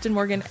 Captain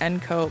Morgan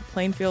 & Co.,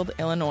 Plainfield,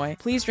 Illinois.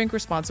 Please drink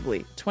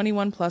responsibly.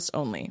 21 plus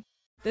only.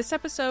 This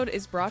episode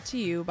is brought to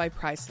you by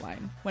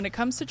Priceline. When it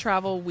comes to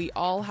travel, we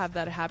all have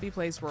that happy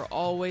place we're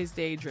always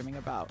daydreaming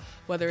about.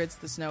 Whether it's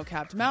the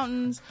snow-capped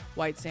mountains,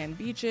 white sand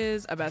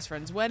beaches, a best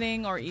friend's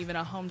wedding, or even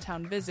a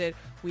hometown visit,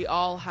 we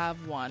all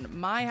have one.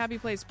 My happy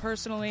place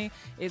personally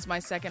is my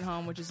second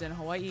home, which is in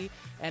Hawaii.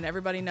 And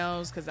everybody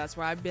knows because that's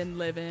where I've been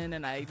living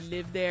and I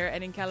live there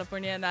and in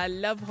California and I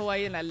love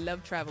Hawaii and I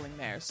love traveling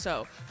there.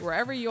 So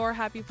wherever your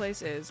happy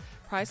place is,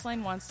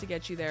 Priceline wants to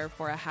get you there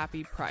for a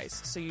happy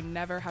price, so you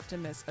never have to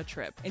miss a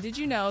trip. And did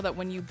you know that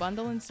when you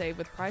bundle and save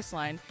with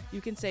Priceline, you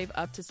can save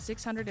up to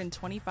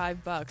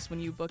 $625 when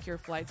you book your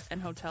flights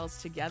and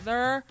hotels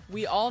together?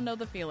 We all know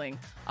the feeling.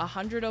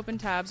 100 open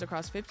tabs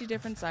across 50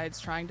 different sites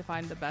trying to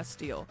find the best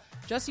deal.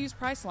 Just use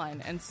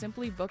Priceline and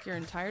simply book your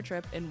entire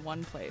trip in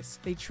one place.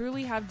 They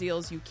truly have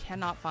deals you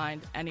cannot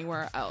find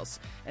anywhere else.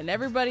 And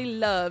everybody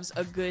loves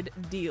a good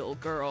deal,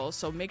 girl.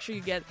 So make sure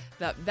you get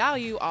that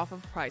value off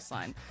of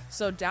Priceline.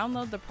 So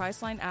download the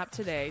Priceline app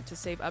today to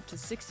save up to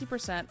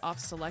 60% off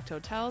select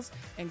hotels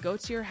and go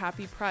to your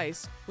happy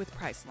price with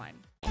Priceline.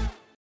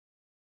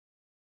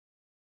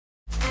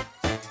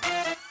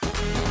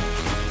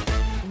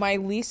 My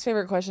least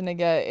favorite question to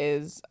get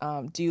is,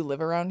 do you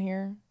live around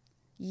here?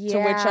 Yeah. To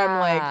which I'm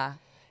like,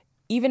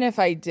 even if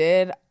I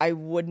did, I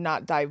would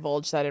not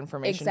divulge that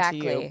information to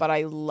you. But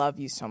I love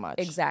you so much.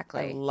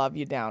 Exactly. I love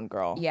you down,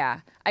 girl. Yeah.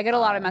 I get a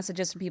lot of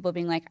messages from people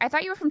being like, I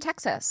thought you were from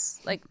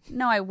Texas. Like,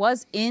 no, I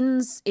was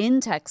in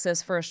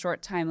Texas for a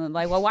short time. I'm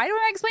like, well, why do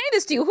I explain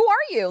this to you? Who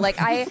are you? Like,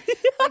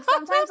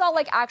 sometimes I'll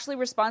like actually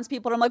respond to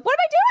people and I'm like, what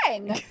am I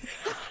doing?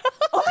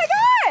 Oh my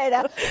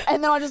God.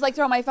 And then I'll just like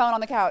throw my phone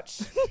on the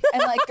couch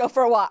and like go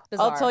for a walk.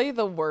 Bizarre. I'll tell you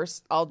the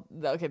worst.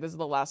 Okay, this is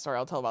the last story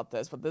I'll tell about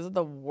this, but this is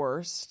the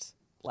worst.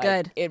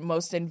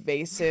 Most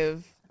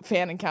invasive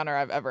fan encounter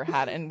I've ever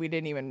had, and we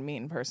didn't even meet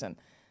in person.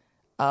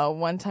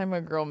 One time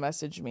a girl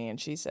messaged me and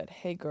she said,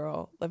 hey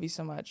girl, love you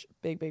so much.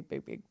 Big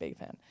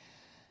fan.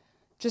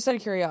 Just out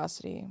of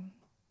curiosity,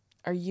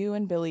 are you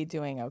and Billy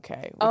doing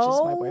okay? Which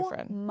is my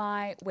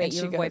boyfriend. Wait,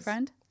 you have a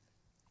boyfriend?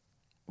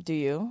 Do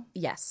you?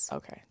 Yes.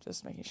 Okay,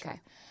 just making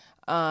sure.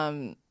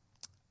 Okay.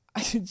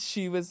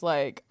 She was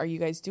like, are you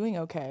guys doing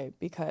okay?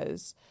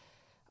 Because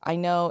I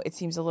know it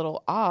seems a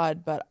little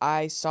odd, but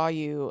I saw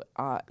you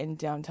in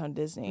downtown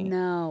Disney.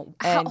 No.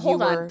 And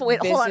Hold on. Wait,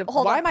 hold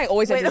on. Why am I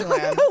always at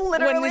Disneyland?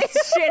 Literally. When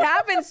this shit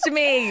happens to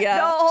me.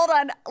 No, hold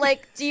on.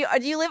 Like, do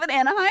you live in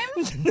Anaheim?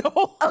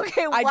 No.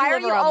 Okay, I do why are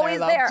live you around always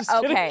there? Just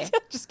kidding. Okay.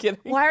 Just kidding.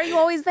 Why are you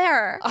always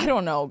there? I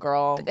don't know,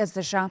 girl. It's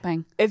the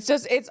shopping.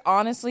 It's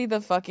honestly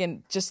the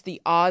fucking, just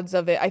the odds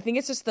of it. I think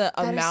it's just the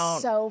That amount.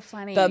 is so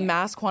funny. The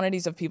mass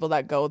quantities of people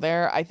that go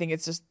there. I think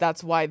it's just,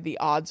 that's why the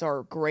odds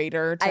are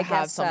greater to I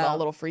have guess something so. a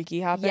little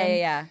freaky happen.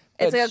 Yeah.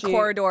 It's But like a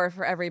corridor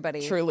for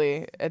everybody.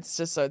 Truly. It's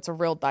just, it's a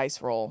real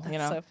dice roll, you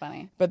know? So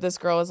funny. But this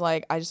girl was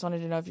like, I just wanted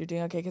to know if you're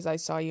doing okay because I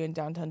saw you in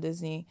downtown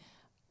Disney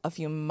a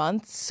few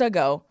months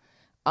ago.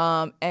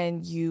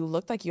 And you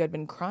looked like you had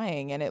been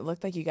crying and it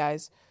looked like you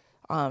guys,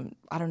 I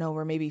don't know,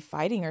 were maybe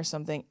fighting or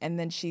something. And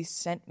then she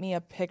sent me a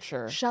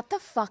picture Shut the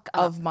fuck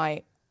up. of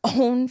my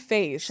own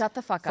face. Shut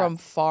the fuck up. From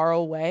far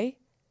away.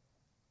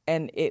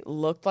 And it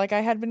looked like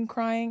I had been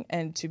crying.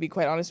 And to be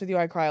quite honest with you,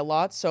 I cry a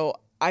lot. So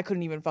I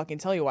couldn't even fucking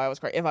tell you why I was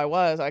crying. If I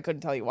was, I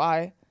couldn't tell you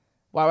why.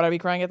 Why would I be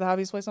crying at the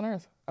happiest place on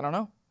earth? I don't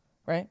know.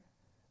 Right?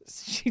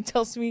 She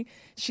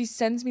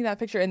sends me that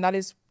picture and that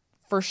is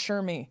for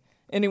sure me.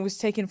 And it was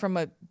taken from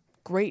a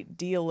great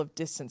deal of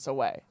distance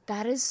away.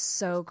 That is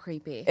so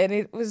creepy. And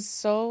it was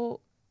so,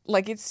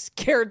 like, it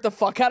scared the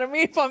fuck out of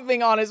me, if I'm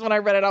being honest. When I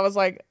read it, I was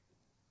like,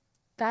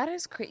 That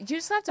is creepy. You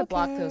just have to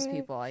block those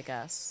people, I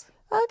guess.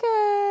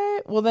 okay.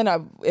 Well, then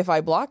if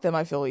I block them,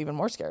 I feel even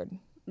more scared.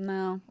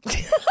 No.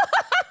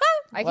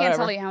 I can't Whatever.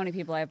 tell you how many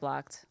people I've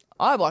blocked.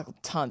 I block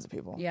tons of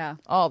people. Yeah.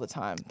 All the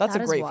time. That's That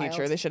a is great wild.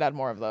 feature. They should add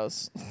more of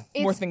those.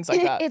 More things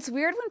like that. It's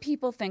weird when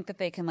people think that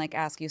they can like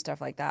ask you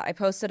stuff like that. I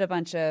posted a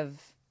bunch of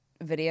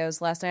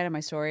videos last night on my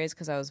stories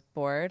because I was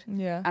bored.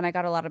 Yeah. And I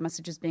got a lot of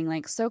messages being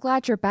like, so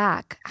glad you're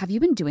back. Have you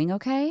been doing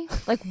okay?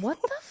 Like,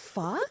 what the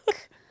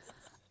fuck?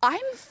 I'm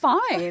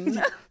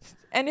fine.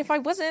 And if I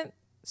wasn't,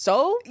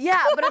 so?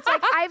 Yeah, but it's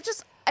like,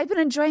 I've been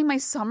enjoying my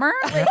summer.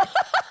 Like,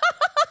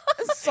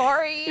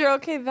 sorry. You're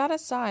okay. That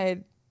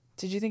aside,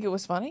 did you think it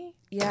was funny?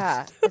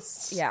 Yeah.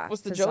 Was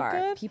the bizarre.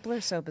 joke good? People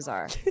are so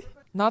bizarre.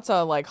 Not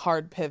to like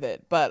hard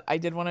pivot, but I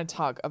did want to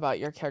talk about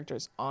your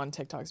characters on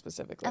TikTok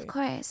specifically. Of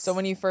course. So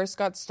when you first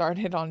got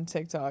started on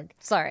TikTok,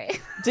 Sorry.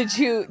 did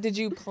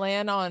you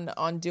plan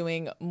on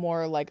doing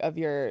more like of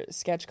your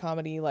sketch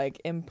comedy, like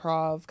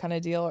improv kind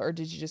of deal, or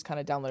did you just kind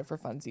of download it for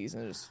funsies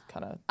and just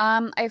kind of?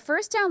 I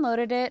first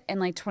downloaded it in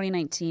like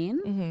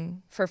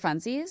 2019 for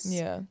funsies.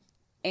 Yeah.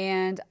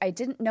 And I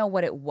didn't know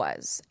what it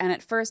was. And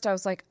at first I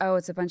was like, oh,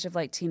 it's a bunch of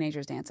like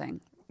teenagers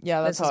dancing. Yeah,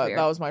 that's This is how weird,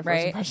 that was my first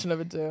right? impression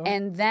of it too.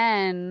 And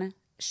then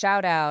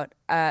shout out,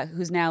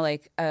 who's now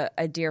like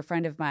a dear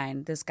friend of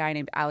mine, this guy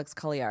named Alex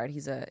Colliard.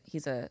 He's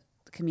a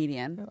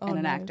comedian and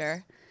an nice.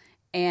 actor.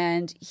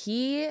 And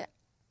he,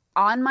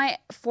 on my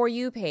For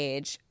You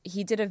page,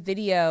 he did a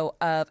video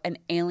of an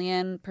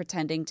alien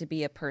pretending to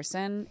be a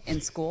person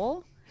in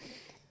school.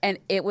 And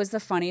it was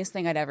the funniest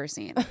thing I'd ever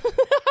seen.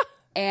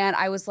 And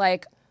I was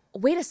like,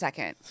 wait a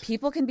second,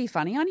 people can be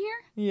funny on here?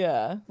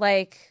 Yeah.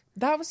 Like,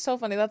 That was so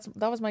funny. That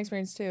was my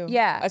experience too.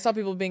 Yeah. I saw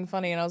people being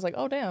funny and I was like,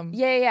 oh damn.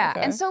 yeah.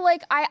 Okay. And so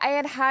like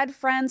I had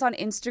friends on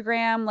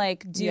Instagram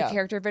like do Yeah.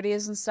 character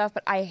videos and stuff,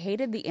 but I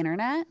hated the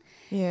internet.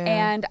 Yeah.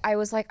 And I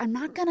was like, I'm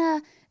not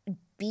gonna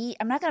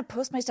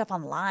post my stuff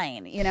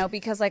online, you know,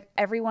 because like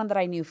everyone that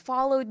I knew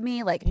followed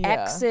me, like Yeah.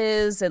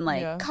 exes and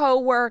like Yeah.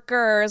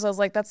 coworkers. I was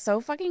like, that's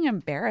so fucking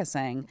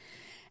embarrassing.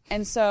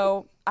 And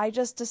so I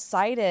just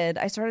decided,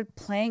 I started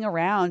playing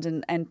around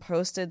and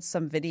posted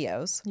some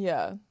videos.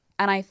 Yeah.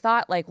 And I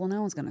thought like, well,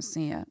 no one's going to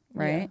see it,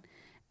 right? Yeah.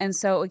 And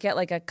so it would get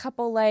like a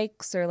couple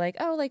likes or like,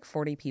 oh, like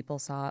 40 people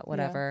saw it,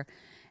 whatever.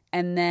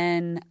 And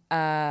then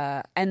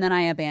I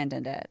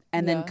abandoned it.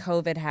 And then Yeah.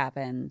 COVID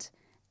happened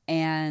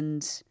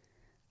and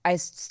I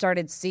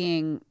started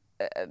seeing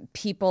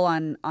people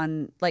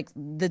on like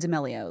the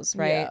D'Amelios,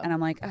 right? Yeah. And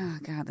I'm like, oh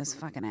God, this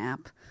fucking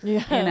app,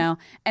 Yeah. you know?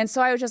 And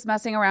so I was just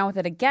messing around with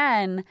it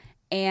again.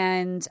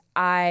 And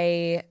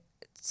I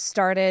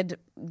started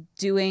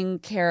doing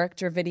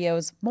character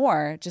videos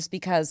more just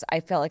because I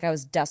felt like I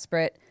was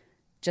desperate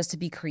just to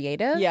be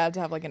creative. Yeah, to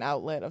have like an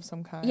outlet of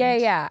some kind.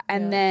 Yeah.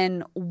 And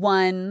then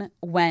one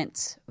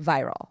went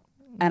viral.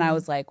 And I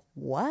was like,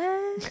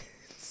 what?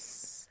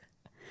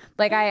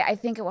 Like, I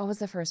think, what was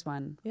the first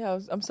one? Yeah,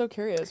 I'm so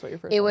curious what your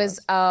first It one was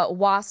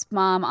Wasp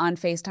mom on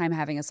FaceTime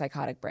having a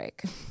psychotic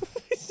break.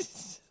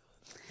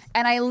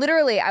 And I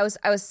literally, I was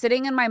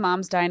sitting in my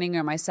mom's dining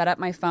room. I set up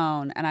my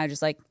phone and I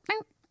just like,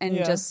 and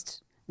Yeah.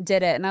 just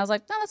did it. And I was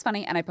like, no, that's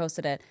funny. And I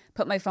posted it,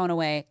 put my phone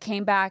away,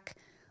 came back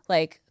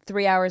like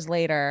 3 hours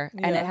later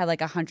and Yeah. it had like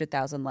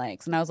 100,000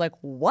 likes. And I was like,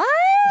 what?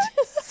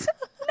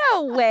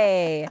 No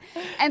way.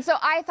 And so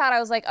I thought, I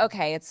was like,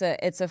 okay, it's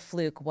a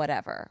fluke,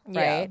 whatever.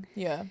 Right.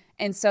 Yeah.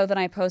 And so then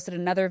I posted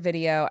another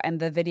video, and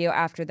the video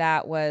after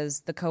that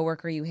was the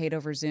coworker you hate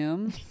over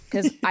Zoom,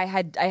 because I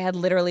had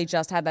literally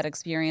just had that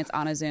experience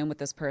on a Zoom with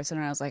this person,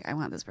 and I was like, I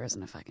want this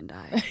person to fucking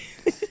die.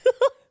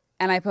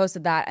 And I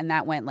posted that, and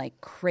that went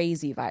like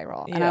crazy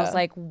viral. And I was Yeah.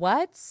 like,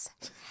 what's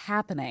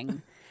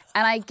happening?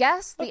 And I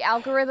guess the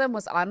algorithm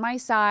was on my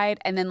side,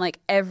 and then like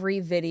every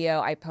video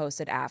I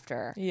posted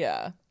after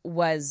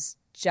was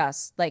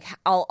just like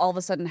all of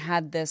a sudden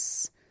had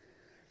this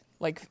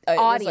like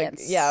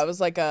audience. It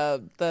was like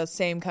the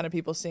same kind of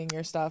people seeing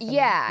your stuff and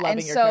loving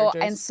and your so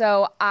characters. and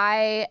so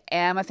I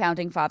am a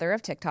founding father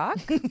of TikTok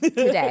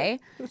today.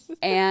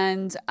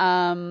 And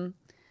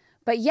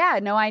but yeah,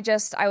 no, I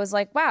was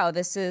like, wow,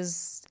 this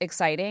is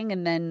exciting.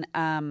 And then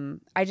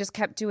I just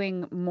kept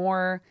doing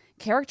more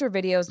character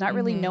videos, not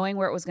really knowing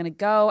where it was going to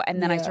go.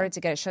 And then I started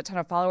to get a shit ton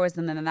of followers.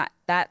 And then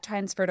that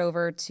transferred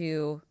over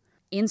to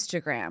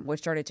Instagram, which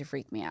started to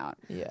freak me out.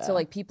 Yeah. So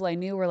like people I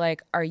knew were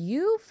like, are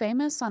you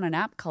famous on an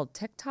app called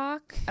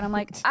TikTok? And I'm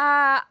like,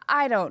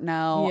 I don't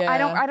know. Yeah. I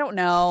don't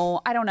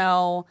know.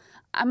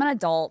 I'm an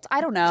adult. I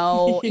don't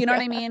know. You know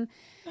what I mean?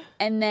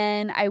 And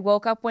then I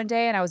woke up one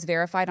day and I was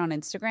verified on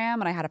Instagram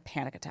and I had a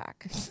panic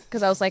attack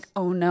because I was like,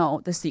 oh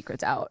no, the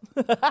secret's out.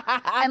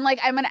 And like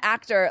I'm an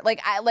actor,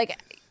 I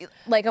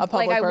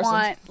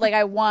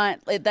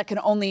want that can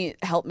only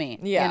help me.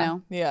 Yeah. You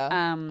know?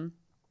 Yeah.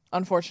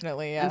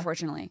 Unfortunately.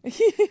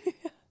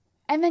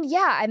 And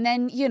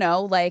then you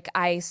know, like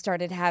I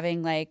started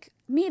having like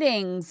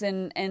meetings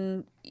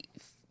and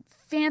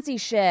fancy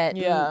shit.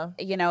 Yeah.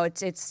 And, you know, it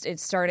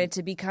started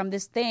to become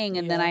this thing,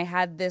 and then I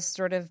had this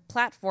sort of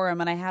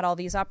platform, and I had all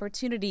these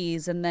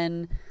opportunities, and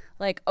then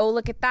like, oh,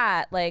 look at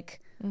that,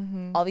 like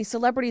all these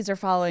celebrities are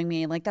following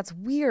me, like that's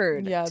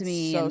weird to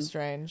me. So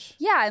strange.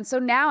 Yeah, and so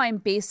now I'm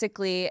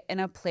basically in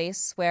a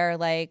place where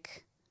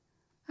like,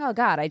 oh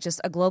God,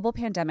 a global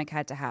pandemic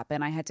had to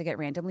happen. I had to get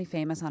randomly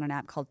famous on an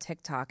app called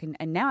TikTok,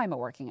 and now I'm a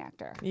working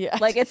actor. Yeah.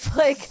 Like it's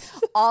like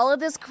all of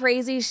this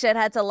crazy shit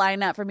had to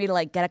line up for me to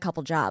like get a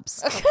couple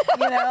jobs.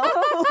 You know?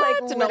 Like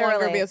To no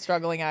longer be a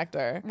struggling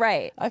actor.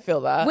 Right. I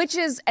feel that.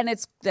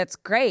 That's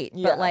great.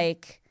 Yeah. But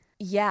like,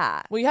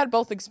 yeah. Well, you had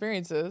both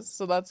experiences,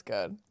 so that's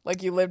good.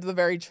 Like you lived the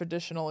very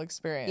traditional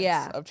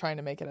experience of trying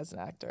to make it as an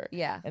actor.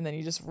 Yeah. And then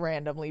you just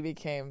randomly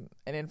became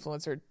an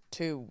influencer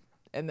too.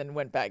 And then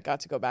got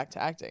to go back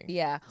to acting.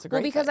 Yeah. It's a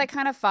great because thing. I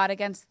kind of fought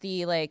against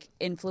the like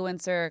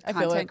influencer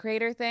content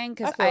creator thing,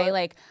 because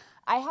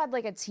I had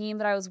like a team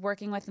that I was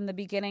working with in the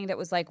beginning that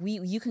was like,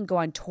 you can go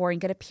on tour and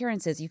get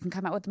appearances, you can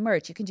come out with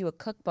merch, you can do a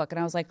cookbook, and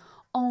I was like,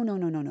 oh no.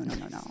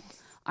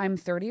 I'm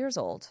 30 years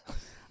old.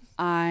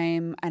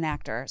 I'm an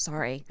actor,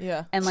 sorry.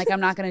 Yeah. And like I'm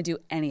not gonna do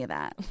any of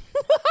that.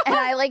 And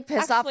I like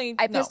pissed off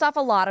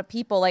a lot of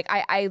people. Like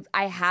I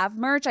have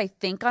merch, I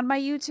think, on my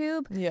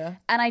YouTube. Yeah.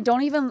 And I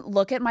don't even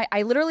look at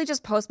I literally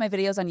just post my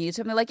videos on YouTube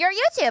and they're like, you're a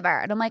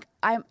YouTuber. And I'm like,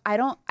 I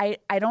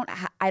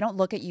don't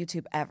look at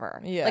YouTube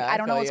ever. Yeah. Like I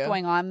don't know what's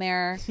going on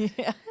there.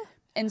 Yeah.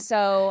 And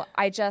so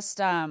I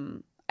just I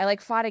like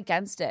fought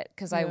against it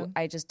because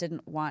I just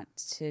didn't want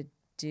to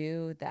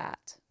do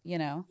that, you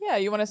know? Yeah,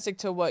 you want to stick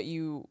to what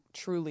you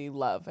truly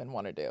love and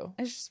want to do.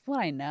 It's just what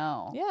I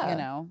know. Yeah. You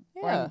know?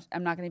 Yeah. Or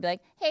I'm not going to be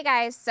like, hey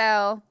guys,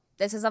 so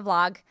this is a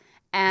vlog.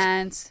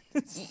 And,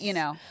 you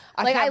know,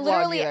 like I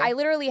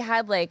literally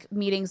had like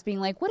meetings being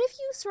like, what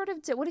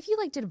if you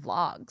like did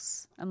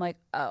vlogs? I'm like,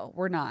 oh,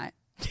 we're not.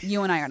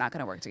 You and I are not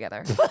going to work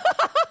together.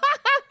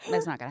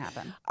 That's not going to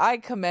happen. I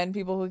commend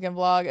people who can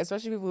vlog,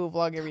 especially people who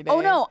vlog every day. Oh,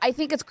 no. I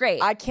think it's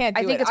great. I can't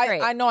do it. I think it's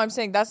great. I know I'm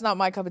saying that's not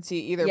my cup of tea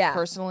either,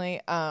 personally.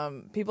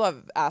 People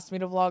have asked me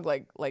to vlog,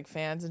 like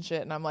fans and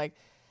shit, and I'm like,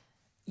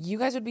 you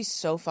guys would be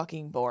so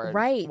fucking bored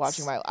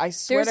watching my... I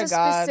swear to God. There's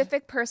a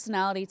specific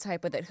personality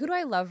type with it. Who do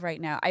I love right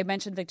now? I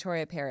mentioned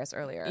Victoria Paris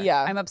earlier.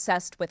 Yeah. I'm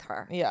obsessed with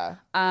her. Yeah.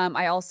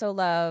 I also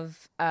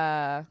love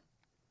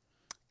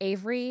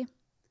Avery.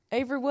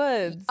 Avery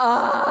Woods. I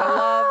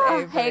love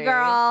Avery. Hey,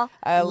 girl.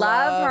 I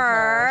love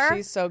her.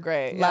 She's so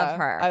great. Love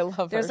her. I love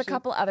her. There's a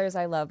couple others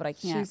I love, but I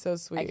can't. She's so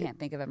sweet. I can't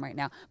think of them right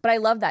now. But I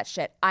love that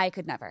shit. I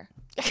could never.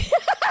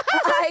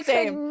 I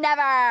could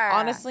never.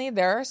 Honestly,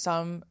 there are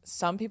some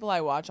people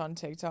I watch on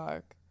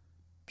TikTok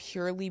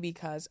purely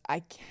because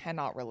I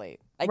cannot relate.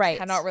 I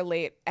cannot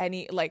relate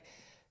any, like,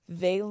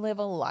 they live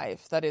a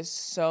life that is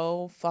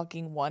so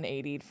fucking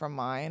 180'd from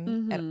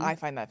mine, and I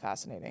find that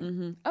fascinating.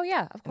 Mm-hmm. Oh,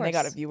 yeah, of course. And they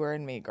got a viewer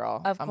in me,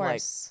 girl. Of I'm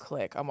course. like,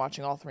 click. I'm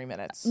watching all 3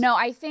 minutes. No,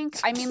 I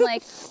mean,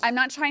 like, I'm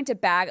not trying to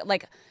bag,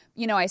 like,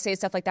 you know, I say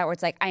stuff like that where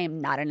it's like, I am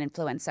not an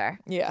influencer.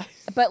 Yeah.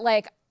 But,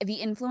 like, the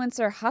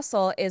influencer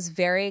hustle is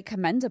very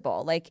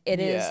commendable. Like, it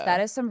is, that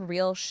is some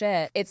real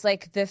shit. It's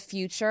like the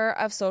future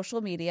of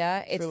social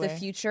media. It's the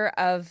future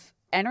of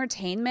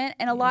entertainment,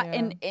 and a lot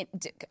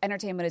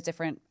entertainment is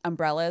different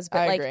umbrellas,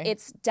 but like agree.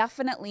 It's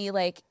definitely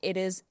like it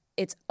is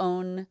its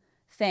own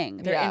thing.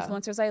 They're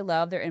influencers I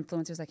love, they're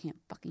influencers I can't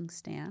fucking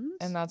stand,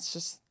 and that's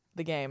just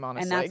the game,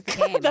 honestly. And that's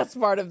the game. That's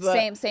part of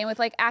the same with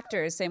like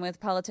actors, same with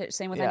politicians,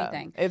 same with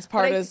anything. It's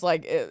part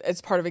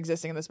it's part of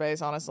existing in the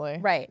space, honestly.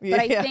 Right. But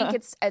I think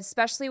it's,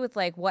 especially with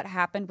like what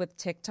happened with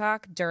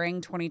TikTok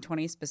during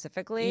 2020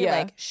 specifically,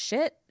 like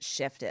shit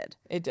shifted.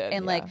 It did.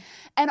 And like,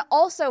 and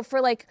also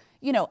for like,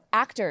 you know,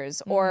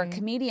 actors or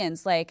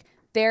comedians, like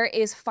there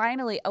is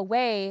finally a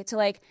way to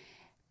like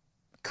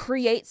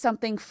create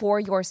something for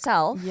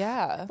yourself.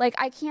 Yeah. Like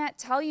I can't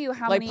tell you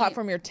how like many...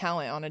 platform your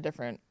talent on a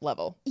different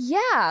level.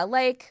 Yeah.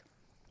 Like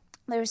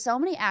there's so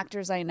many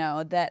actors I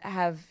know that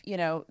have, you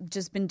know,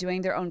 just been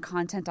doing their own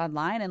content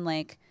online and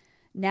like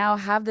now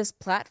have this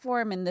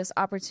platform and this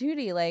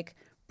opportunity, like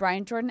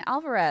Brian Jordan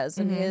Alvarez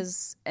and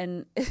his,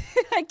 and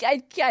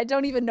I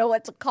don't even know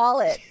what to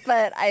call it,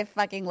 but I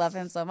fucking love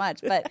him so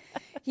much. But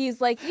he's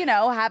like, you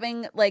know,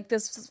 having like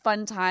this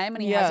fun time,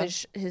 and he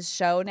has his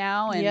show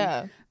now,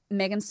 and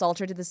Megan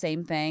Stalter did the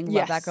same thing.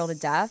 Love that girl to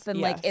death.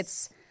 And like,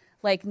 it's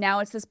like, now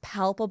it's this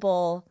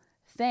palpable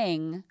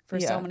thing for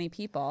so many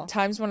people.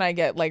 Times when I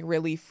get like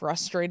really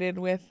frustrated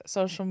with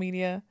social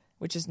media,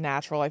 which is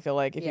natural, I feel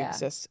like, if you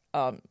exist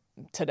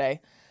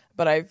today.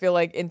 But I feel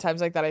like in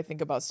times like that, I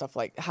think about stuff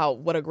like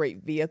what a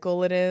great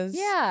vehicle it is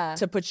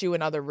to put you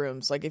in other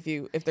rooms. Like if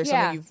there's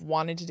something you've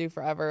wanted to do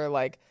forever,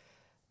 like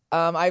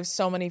I have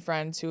so many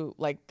friends who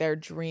like their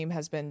dream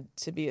has been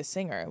to be a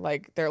singer.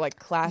 Like they're like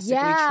classically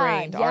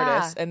trained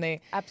artists, and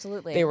they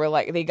were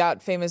like, they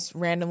got famous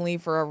randomly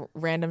for a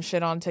random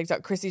shit on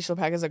TikTok. Chrissy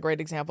Schlepak is a great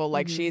example.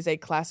 Like she's a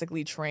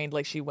classically trained,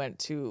 like she went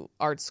to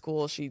art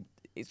school.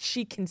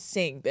 She can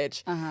sing,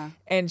 bitch.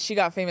 And she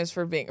got famous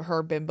for being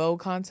her bimbo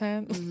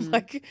content.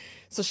 Like,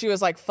 so she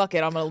was like, fuck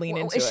it, I'm gonna lean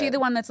into it. Is she the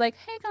one that's like,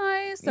 hey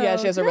guys? So yeah,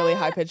 she has a really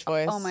high pitched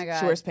voice. Oh my God.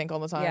 She wears pink all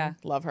the time. Yeah.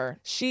 Love her.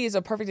 She's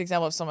a perfect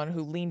example of someone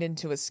who leaned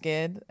into a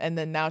skid, and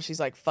then now she's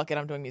like, fuck it,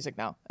 I'm doing music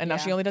now. And now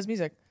she only does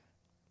music.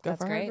 Good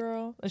for her,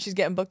 girl. And she's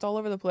getting booked all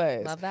over the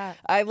place. Love that.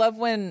 I love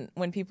when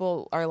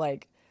people are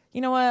like, you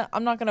know what,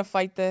 I'm not gonna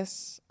fight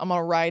this. I'm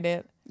gonna ride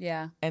it.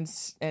 Yeah. And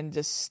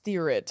just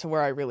steer it to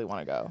where I really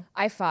want to go.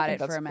 I fought it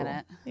for a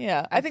minute.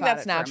 Yeah. I think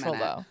that's natural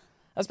though.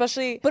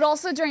 Especially, but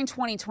also during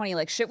 2020,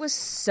 like shit was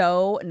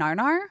so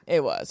nar.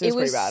 It was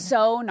pretty bad.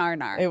 So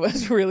nar. It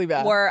was really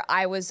bad. Where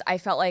I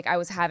felt like I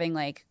was having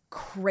like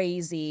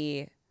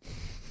crazy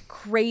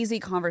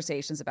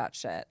conversations about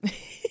shit.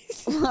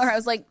 Where I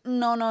was like,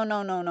 no.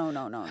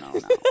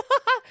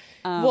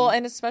 Well,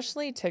 and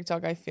especially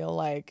TikTok, I feel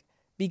like,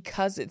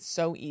 because it's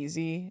so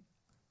easy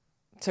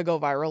to go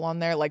viral on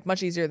there, like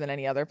much easier than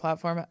any other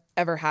platform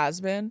ever has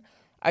been.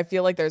 I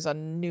feel like there's a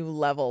new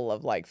level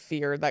of like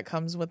fear that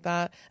comes with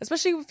that,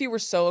 especially if you were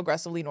so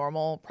aggressively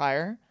normal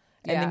prior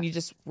and then you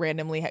just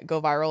randomly go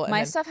viral. And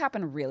my stuff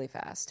happened really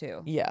fast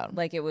too. Yeah.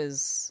 Like it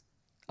was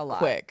a lot.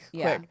 Quick.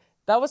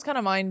 That was kind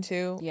of mine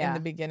too in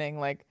the beginning.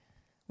 Like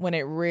when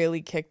it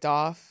really kicked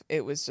off,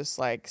 it was just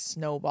like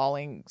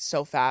snowballing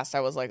so fast.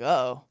 I was like,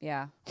 oh.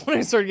 Yeah. When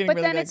I started getting but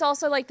really then big. it's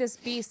also like this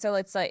beast. So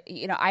it's like,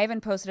 you know, I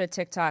haven't posted a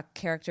TikTok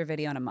character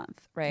video in a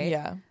month, right?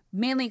 Yeah.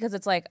 Mainly because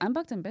it's like, I'm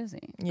booked and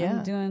busy. Yeah.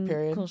 I'm doing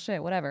cool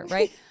shit, whatever,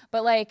 right?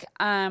 But like,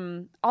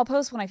 I'll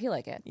post when I feel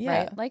like it,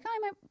 right? Like I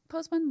might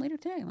post one later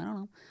today. I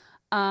don't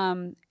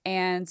know.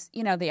 And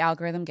you know, the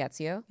algorithm gets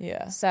you.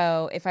 Yeah.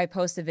 So if I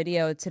post a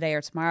video today or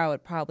tomorrow,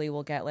 it probably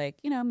will get like,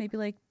 you know, maybe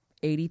like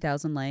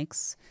 80,000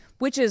 likes,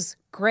 which is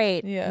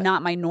great. Yeah.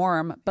 Not my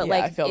norm, but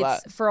like I feel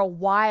it's that. For a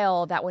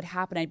while that would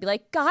happen. I'd be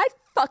like, God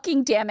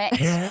fucking damn it.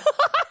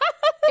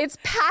 It's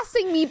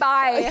passing me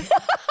by.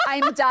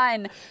 I'm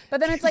done. But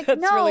then it's like, that's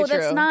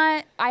that's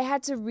not. I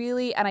had to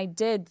really, and I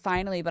did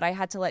finally, but I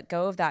had to let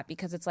go of that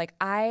because it's like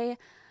I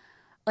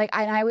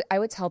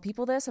would tell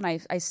people this, and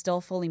I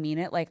still fully mean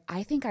it. Like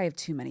I think I have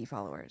too many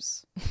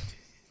followers.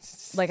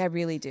 Like I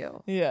really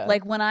do. Yeah.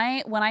 Like when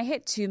I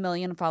hit 2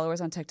 million followers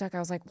on TikTok, I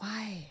was like,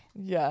 why?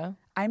 Yeah.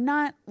 I'm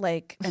not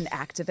like an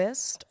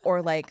activist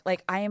or like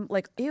I am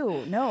like,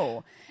 ew,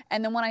 no.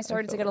 And then when I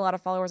started to get a lot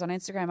of followers on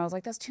Instagram, I was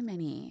like, that's too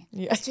many.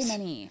 Yeah. That's too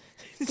many.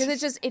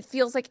 Because it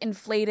feels like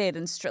inflated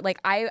and like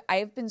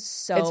I've been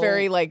so. It's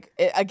very like,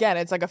 again,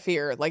 it's like a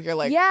fear. Like you're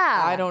like,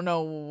 I don't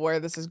know where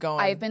this is going.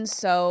 I've been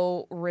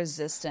so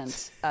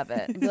resistant of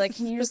it. And be like,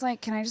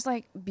 can I just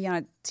like be on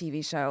a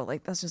TV show?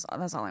 Like that's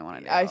all I want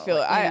to do. I feel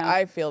like,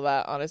 I feel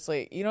that,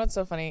 honestly. You know what's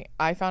so funny?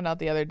 I found out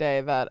the other day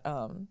that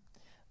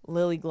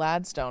Lily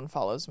Gladstone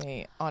follows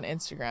me on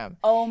Instagram.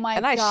 Oh my God.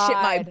 And I shit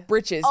my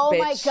britches, oh bitch.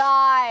 My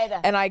God.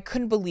 And I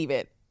couldn't believe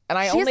it. And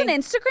she has an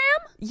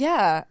Instagram?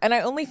 Yeah. And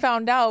I only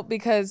found out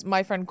because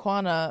my friend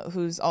Kwana,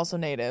 who's also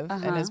native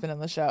and has been on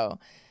the show,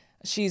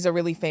 she's a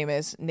really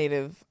famous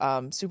native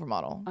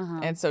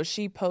supermodel. And so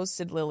she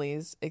posted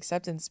Lily's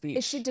acceptance speech.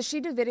 Does she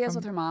do videos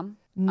with her mom?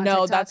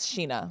 No, that's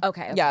Sheena.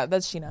 Okay. Yeah,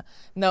 that's Sheena.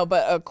 No,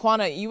 but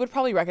Kwana, you would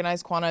probably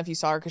recognize Kwana if you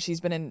saw her because she's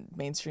been in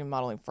mainstream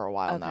modeling for a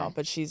while now.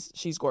 But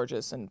she's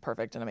gorgeous and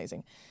perfect and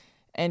amazing.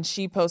 And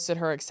she posted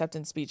her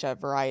acceptance speech at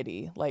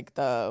Variety, like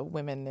the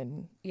women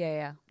in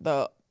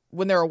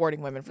when they're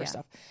awarding women for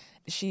stuff.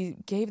 She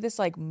gave this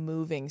like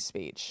moving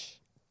speech,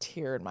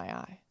 tear in my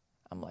eye.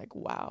 I'm like,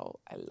 wow,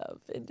 I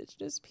love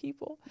Indigenous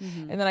people.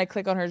 And then I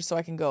click on her so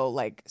I can go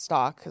like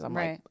stalk because I'm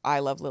like, I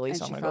love Lily,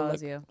 so I'm gonna go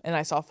look. You. And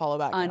I saw follow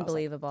back.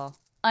 Unbelievable.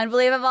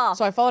 Unbelievable.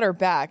 So I followed her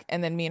back,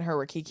 and then me and her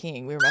were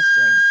kikiing. We were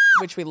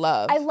messaging, which we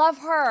love. I love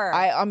her.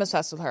 I'm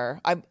obsessed with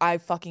her. I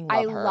fucking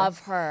love her. I love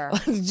her.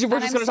 We're just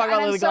going to talk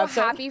about Lily Gladstone. I'm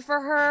so happy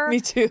for her. Me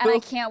too. And I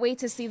can't wait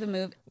to see the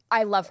movie.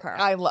 I love her.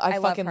 I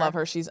fucking love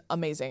her. She's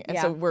amazing. And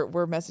so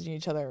we're messaging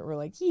each other. We're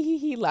like,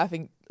 hee,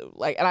 laughing.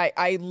 Like, and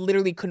I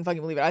literally couldn't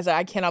fucking believe it. I said,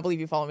 I cannot believe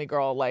you follow me,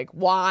 girl. Like,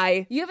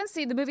 why? You haven't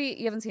seen the movie?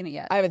 You haven't seen it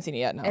yet? I haven't seen it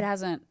yet, no. It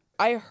hasn't.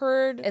 I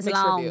heard It's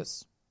mixed long.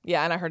 reviews.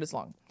 Yeah, and I heard it's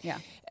long. Yeah.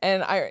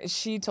 And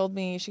she told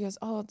me, she's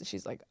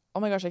like, oh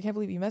my gosh, I can't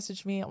believe you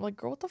messaged me. I'm like,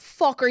 girl, what the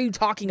fuck are you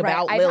talking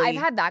about, Lily? I've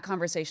had that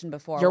conversation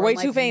before. You're where way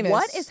I'm too like, famous.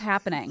 What is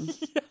happening?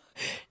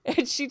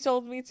 And she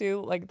told me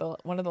too, like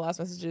one of the last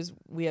messages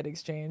we had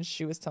exchanged,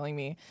 she was telling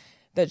me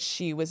that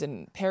she was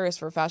in Paris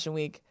for Fashion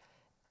Week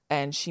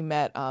and she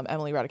met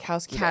Emily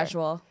Ratajkowski there.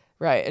 Casual.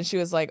 Right. And she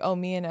was like, oh,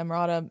 me and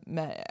Emrata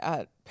met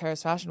at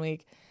Paris Fashion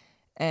Week.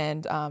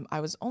 And I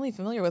was only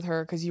familiar with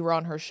her because you were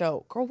on her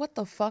show. Girl, what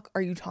the fuck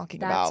are you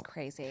talking about? That's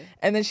crazy.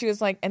 And then she was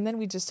like, and then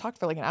we just talked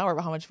for like an hour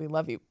about how much we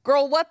love you.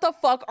 Girl, what the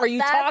fuck are you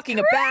talking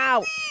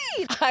about?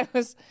 I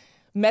was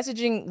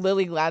messaging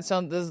Lily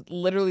Gladstone. This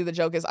literally the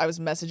joke is I was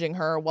messaging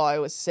her while I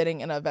was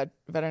sitting in a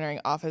veterinary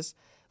office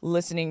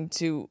listening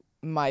to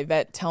my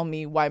vet tell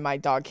me why my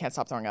dog can't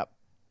stop throwing up.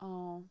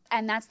 Oh,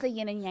 and that's the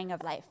yin and yang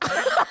of life.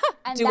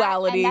 And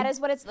Duality. That is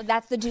what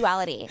that's the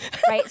duality,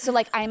 right? So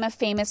like I'm a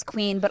famous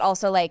queen, but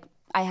also like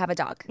I have a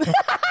dog.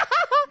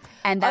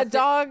 And a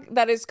dog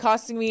that is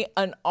costing me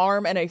an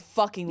arm and a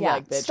fucking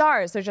leg, bitch.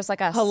 Stars. They're just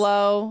like us.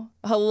 Hello.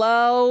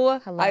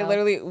 I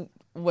literally,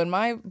 when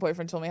my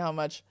boyfriend told me how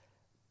much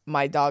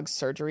my dog's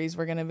surgeries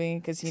were going to be,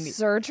 because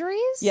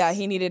surgeries? Yeah,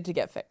 he needed to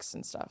get fixed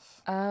and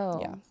stuff. Oh.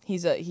 Yeah.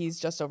 He's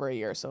just over a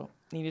year, so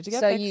needed to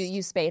get so fixed.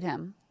 you spayed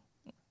him.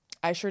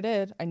 I sure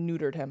did. I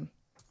neutered him.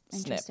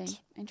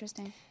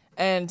 Interesting.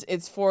 And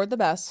it's for the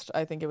best.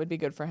 I think it would be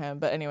good for him.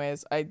 But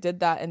anyways, I did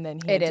that, and then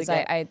he had to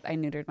get, I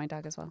neutered my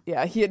dog as well.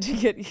 Yeah, he had to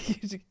get...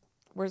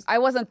 I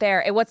wasn't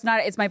there.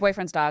 It's my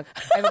boyfriend's dog.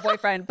 I have a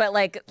boyfriend, but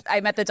like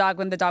I met the dog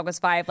when the dog was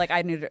 5. Like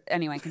I neutered...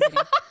 Anyway, continue.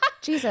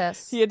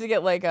 Jesus. He had to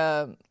get like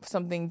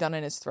something done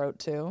in his throat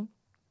too.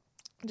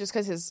 Just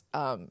because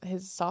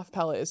his soft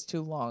palate is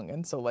too long,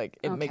 and so like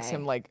it makes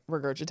him like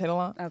regurgitate a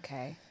lot.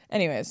 Okay.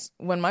 Anyways,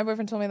 when my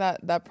boyfriend told me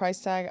that price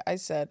tag, I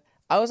said,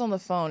 I was on the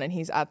phone and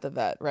he's at the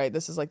vet, right?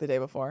 This is like the day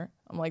before.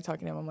 I'm like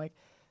talking to him. I'm like,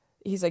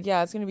 he's like,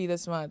 yeah, it's going to be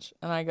this much.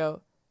 And I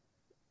go,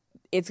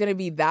 it's going to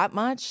be that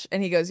much?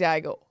 And he goes, yeah.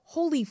 I go,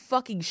 holy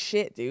fucking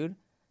shit, dude.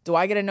 Do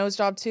I get a nose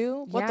job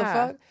too? What the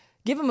fuck?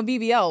 Give him a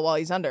BBL while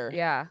he's under.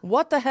 Yeah.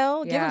 What the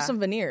hell? Yeah. Give him some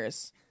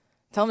veneers.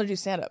 Tell him to do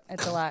stand up.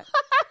 It's a lot.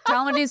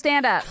 Tell him to do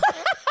stand up.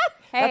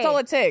 Hey, That's all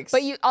it takes.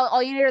 But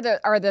all you need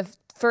are the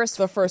first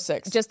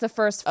 6. just the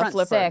first front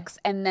 6,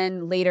 and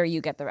then later you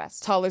get the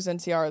rest. Toddlers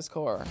and Tiara's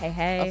core.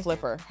 Hey. A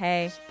flipper.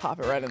 Hey. Just pop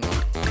it right in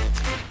there.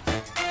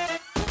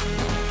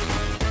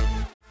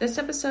 This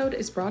episode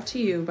is brought to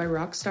you by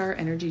Rockstar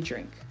Energy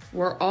Drink.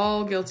 We're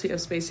all guilty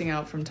of spacing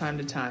out from time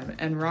to time,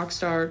 and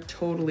Rockstar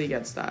totally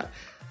gets that,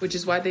 which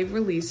is why they've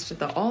released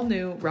the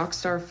all-new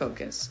Rockstar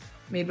Focus,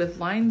 made with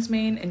lion's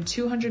mane and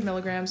 200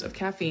 milligrams of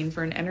caffeine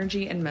for an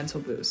energy and mental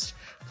boost.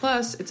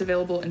 Plus, it's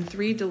available in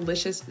 3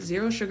 delicious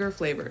zero-sugar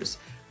flavors,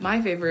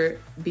 my favorite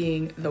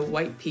being the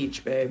white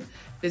peach, babe.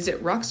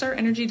 Visit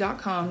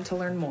rockstarenergy.com to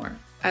learn more.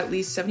 At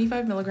least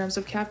 75 milligrams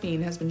of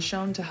caffeine has been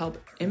shown to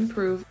help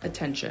improve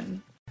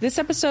attention. This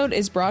episode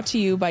is brought to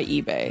you by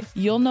eBay.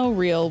 You'll know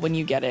real when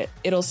you get it.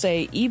 It'll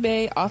say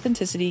eBay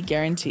Authenticity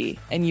Guarantee,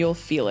 and you'll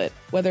feel it.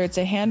 Whether it's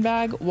a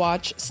handbag,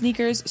 watch,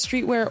 sneakers,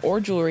 streetwear, or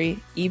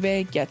jewelry,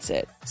 eBay gets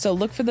it. So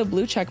look for the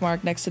blue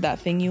checkmark next to that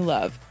thing you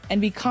love,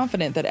 and be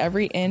confident that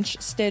every inch,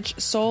 stitch,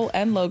 sole,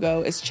 and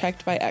logo is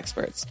checked by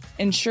experts.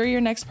 Ensure your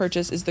next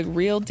purchase is the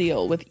real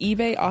deal with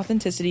eBay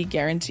Authenticity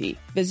Guarantee.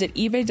 Visit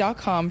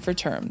ebay.com for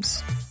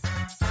terms.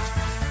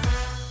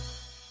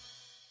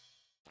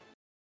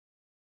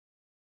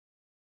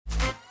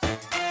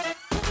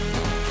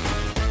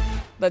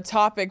 The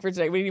topic for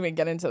today, we didn't even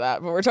get into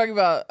that, but we're talking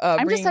about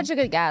I'm just such a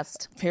good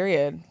guest.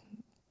 Period.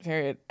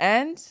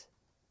 And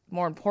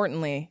more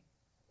importantly,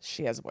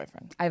 she has a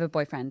boyfriend. I have a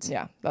boyfriend.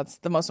 Yeah, that's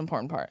the most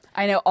important part.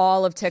 I know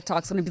all of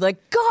TikTok's going to be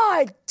like,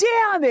 God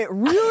damn it,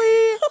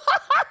 really?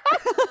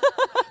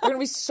 We're going to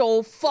be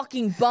so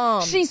fucking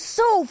bummed. She's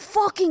so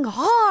fucking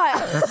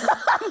hot.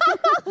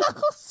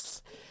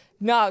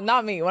 No,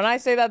 not me. When I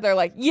say that, they're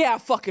like, yeah,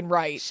 fucking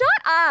right. Shut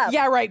up.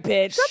 Yeah, right,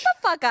 bitch. Shut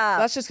the fuck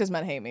up. That's just because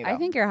men hate me, though. I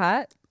think you're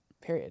hot.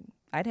 Period.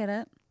 I'd hit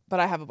it.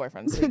 But I have a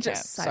boyfriend, so you can't.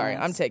 Just Sorry,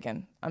 I'm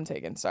taken.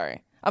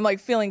 Sorry. I'm like,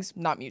 feelings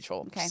not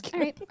mutual. Okay. Just All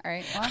kidding.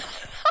 right. Well,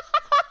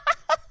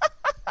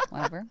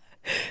 whatever.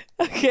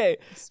 Okay.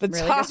 The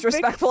Really topic.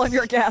 disrespectful of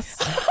your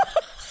guest.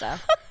 So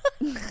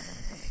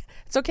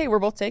It's okay. We're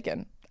both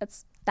taken.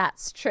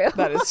 that's true.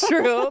 That is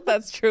true.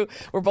 That's true.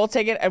 We're both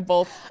taken and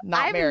both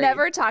not I've married.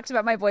 never talked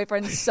about my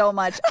boyfriend so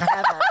much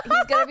ever.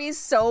 He's gonna be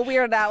so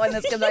weirded out when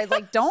this comes out. He's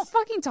like, "Don't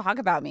fucking talk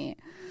about me."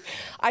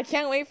 I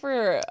can't wait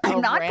for.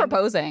 I'm not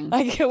proposing.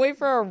 I can't wait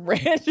for a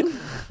random.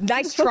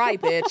 Nice try,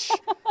 bitch.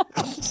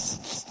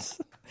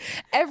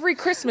 Every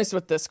Christmas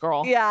with this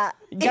girl. Yeah,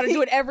 You got to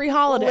do it every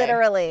holiday.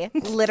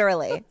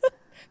 Literally.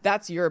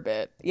 That's your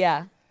bit.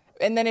 Yeah.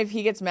 And then if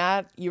he gets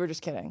mad, you were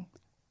just kidding.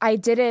 I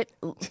did it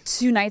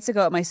 2 nights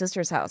ago at my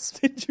sister's house.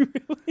 Did you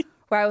really?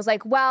 Where I was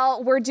like,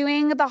 well, we're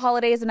doing the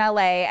holidays in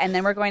LA and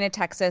then we're going to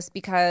Texas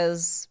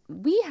because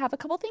we have a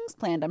couple things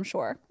planned, I'm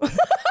sure.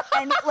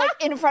 And like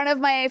in front of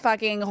my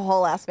fucking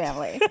whole ass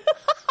family.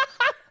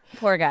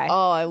 Poor guy.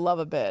 Oh, I love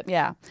a bit.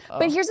 Yeah.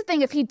 But here's the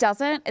thing. If he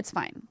doesn't, it's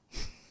fine.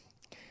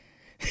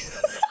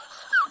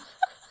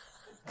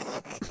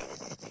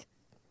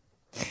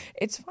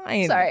 It's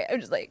fine. Sorry. I'm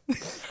just like...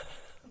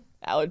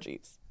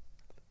 Allergies.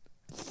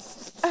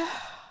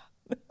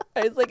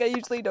 It's like I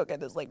usually don't get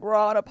this like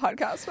raw on a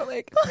podcast, but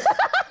like...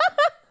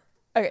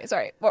 Okay,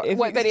 sorry.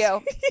 What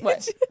video?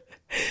 What?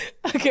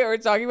 Okay, we're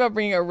talking about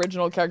bringing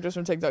original characters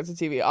from TikTok to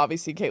TV.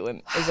 Obviously,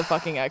 Caitlin is a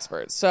fucking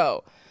expert.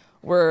 So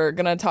we're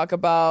going to talk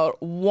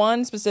about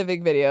one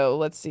specific video.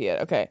 Let's see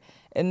it. Okay.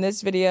 In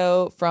this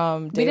video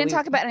from We didn't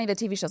talk about any of the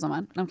TV shows I'm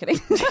on. No, I'm kidding.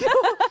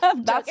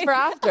 That's for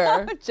after.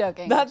 I'm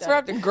joking. That's for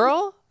after.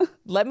 Girl,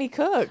 let me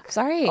cook.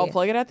 Sorry. I'll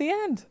plug it at the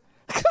end.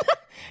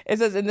 It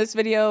says in this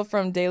video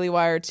from Daily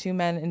Wire, two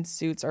men in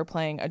suits are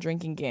playing a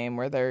drinking game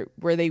where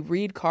they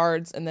read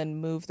cards and then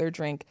move their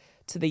drink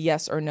to the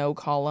yes or no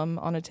column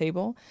on a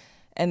table.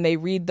 And they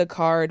read the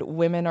card,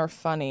 women are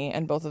funny,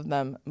 and both of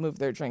them move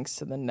their drinks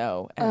to the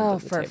no end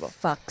of the table. For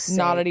fuck's sake.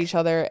 Nod at each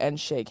other and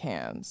shake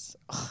hands.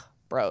 Ugh,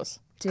 bros.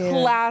 Dude.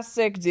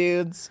 Classic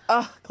dudes.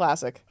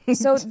 Classic.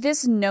 So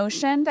this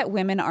notion that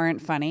women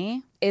aren't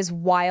funny is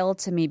wild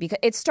to me because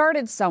it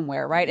started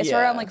somewhere, right? It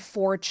started on like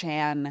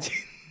 4chan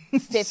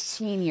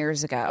 15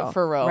 years ago.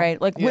 For real.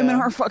 Right? Like, women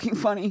aren't fucking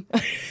funny.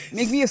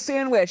 Make me a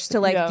sandwich to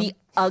like the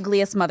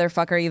ugliest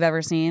motherfucker you've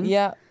ever seen.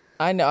 Yeah.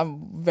 I know.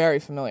 I'm very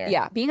familiar.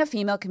 Yeah. Being a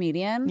female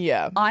comedian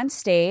on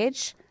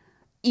stage,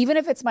 even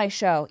if it's my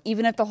show,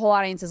 even if the whole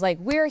audience is like,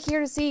 we're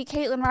here to see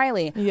Caitlin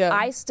Reilly,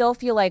 I still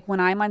feel like when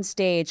I'm on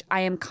stage,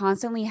 I am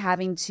constantly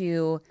having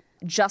to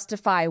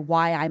justify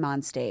why I'm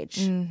on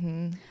stage.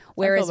 Mm-hmm.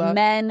 Whereas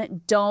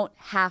men don't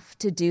have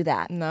to do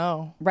that.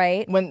 No.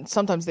 Right? When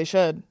sometimes they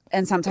should.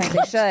 And sometimes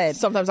they should.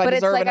 Sometimes I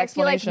deserve an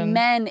explanation. I feel like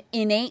men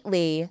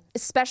innately,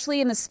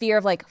 especially in the sphere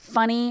of like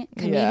funny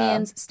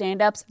comedians,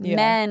 stand-ups,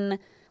 men...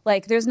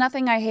 Like, there's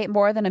nothing I hate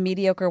more than a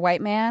mediocre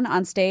white man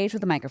on stage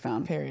with a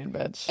microphone. Period,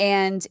 bitch.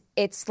 And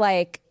it's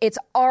like, it's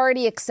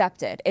already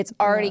accepted. It's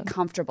already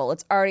comfortable.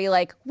 It's already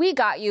like, we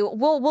got you.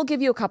 We'll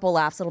give you a couple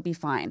laughs. It'll be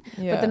fine.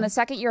 Yeah. But then the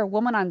second you're a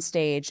woman on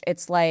stage,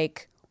 it's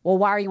like, well,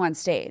 why are you on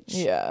stage?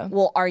 Yeah.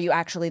 Well, are you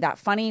actually that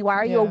funny? Why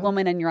are you a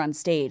woman and you're on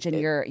stage and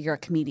you're a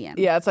comedian?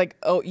 Yeah, it's like,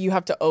 oh, you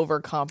have to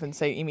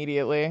overcompensate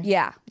immediately.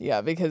 Yeah.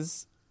 Yeah,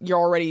 because... you're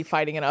already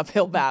fighting an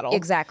uphill battle.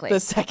 Exactly. The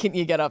second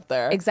you get up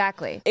there.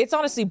 Exactly. It's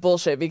honestly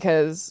bullshit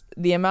because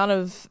the amount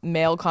of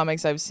male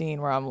comics I've seen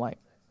where I'm like...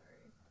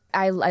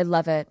 I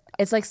love it.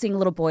 It's like seeing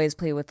little boys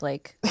play with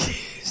like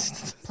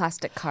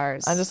plastic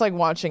cars. I'm just like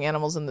watching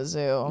animals in the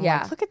zoo. I'm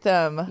Yeah. like, look at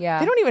them.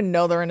 Yeah. They don't even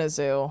know they're in a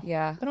zoo.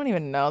 Yeah. They don't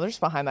even know. They're just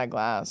behind that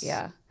glass.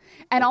 Yeah.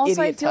 And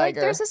also, I Idiot feel like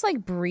tiger. there's this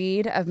like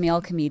breed of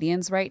male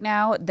comedians right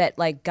now that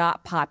like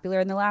got popular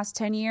in the last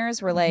 10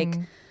 years where like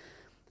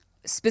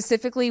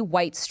specifically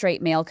white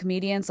straight male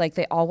comedians, like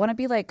they all want to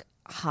be like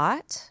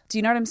hot. Do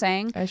you know what I'm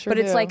saying? I sure But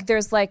it's do. like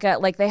there's like a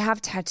like they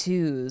have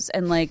tattoos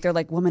and like they're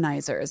like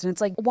womanizers and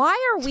it's like why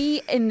are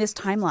we in this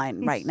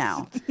timeline right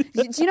now? Do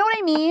you know what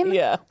I mean?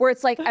 Yeah. Where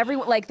it's like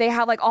everyone like they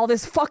have like all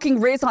this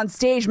fucking riz on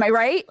stage. Am I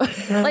right?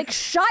 Like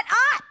shut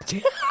up!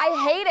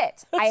 I hate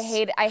it.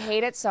 I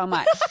hate it so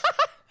much.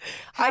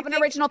 Have an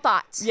original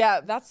thought.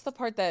 Yeah, that's the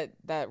part that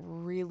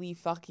really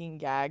fucking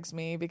gags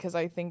me because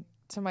I think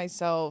to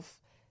myself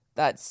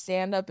that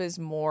stand-up is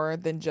more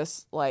than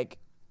just like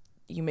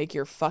you make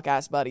your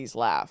fuck-ass buddies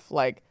laugh.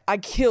 Like, I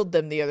killed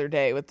them the other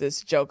day with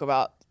this joke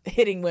about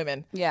hitting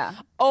women. Yeah.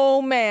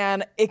 Oh,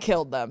 man, it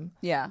killed them.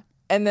 Yeah.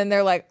 And then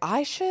they're like,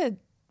 I should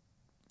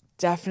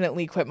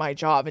definitely quit my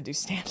job and do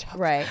stand-up.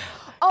 Right.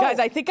 Guys,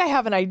 I think I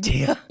have an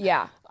idea.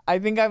 Yeah. I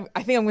think I'm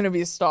going to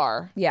be a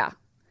star. Yeah.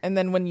 And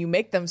then when you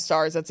make them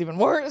stars, that's even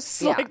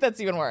worse. Yeah. Like, that's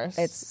even worse.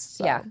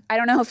 Yeah. I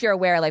don't know if you're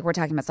aware, like, we're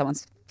talking about someone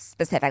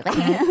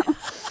specifically.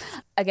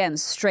 Again,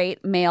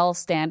 straight male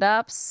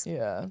stand-ups.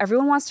 Yeah.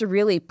 Everyone wants to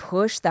really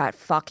push that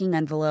fucking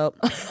envelope.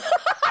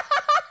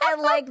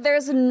 And, like,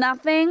 there's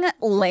nothing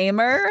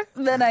lamer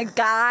than a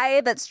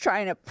guy that's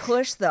trying to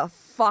push the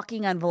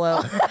fucking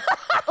envelope. Like,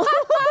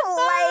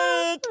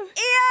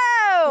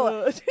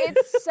 ew!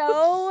 It's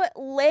so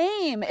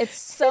lame. It's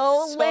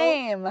so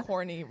lame.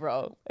 Corny,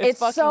 bro. It's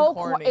fucking so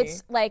corny.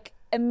 It's like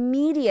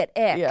immediate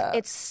ick. Yeah.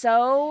 It's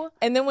so.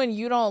 And then when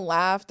you don't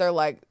laugh, they're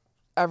like,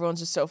 everyone's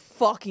just so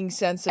fucking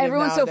sensitive.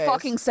 Everyone's nowadays. so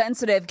fucking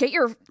sensitive. Get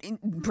your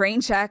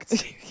brain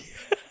checked.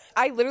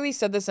 I literally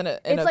said this in a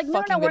It's like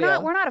fucking we're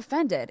video. not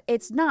offended.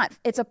 It's not.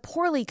 It's a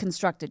poorly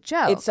constructed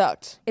joke. It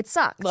sucked. It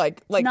sucked.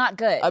 Like it's not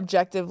good.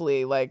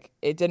 Objectively, like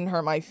it didn't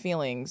hurt my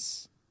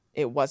feelings.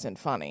 It wasn't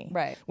funny.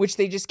 Right. Which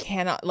they just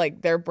cannot,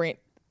 like their brain,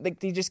 like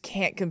they just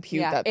can't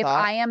compute that if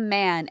thought. I am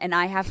man and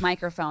I have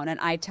microphone and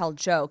I tell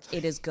joke,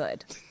 it is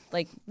good.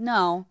 Like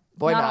no,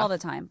 Boy not math. all the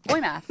time.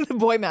 Boy math.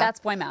 Boy math. That's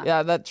boy math.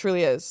 Yeah, that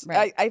truly is.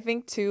 Right. I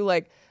think too,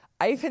 like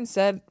I even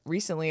said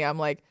recently, I'm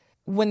like,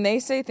 when they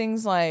say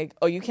things like,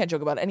 oh, you can't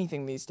joke about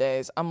anything these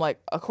days, I'm like,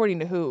 according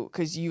to who?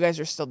 Because you guys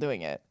are still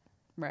doing it.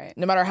 Right.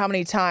 No matter how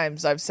many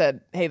times I've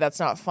said, hey, that's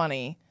not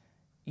funny,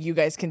 you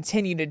guys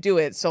continue to do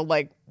it. So,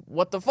 like,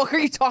 what the fuck are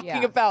you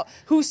talking about?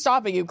 Who's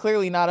stopping you?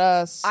 Clearly not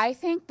us. I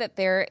think that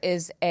there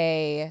is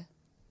a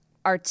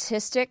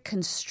artistic,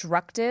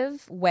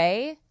 constructive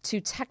way to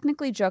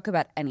technically joke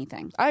about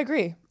anything. I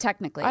agree.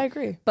 Technically. I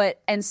agree.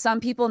 And some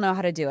people know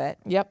how to do it.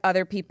 Yep.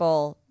 Other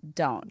people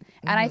don't.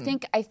 And I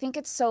think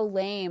it's so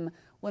lame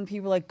when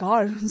people are like,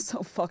 God, I'm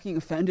so fucking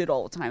offended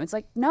all the time. It's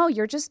like, no,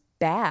 you're just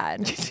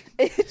bad.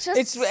 I think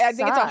it's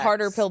a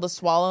harder pill to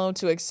swallow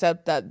to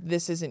accept that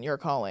this isn't your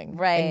calling.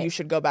 Right. And you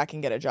should go back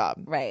and get a job.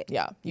 Right.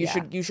 Yeah.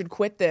 You should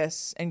quit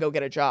this and go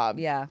get a job.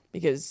 Yeah.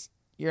 Because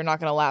you're not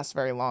going to last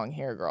very long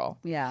here, girl.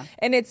 Yeah.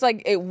 And it's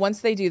like,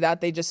 once they do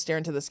that, they just stare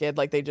into the skid.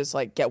 Like, they just,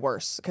 like, get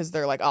worse. Because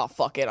they're like, oh,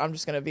 fuck it. I'm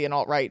just going to be an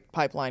alt-right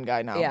pipeline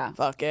guy now. Yeah.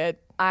 Fuck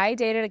it. I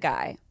dated a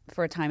guy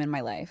for a time in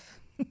my life.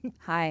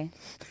 Hi.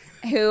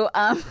 Who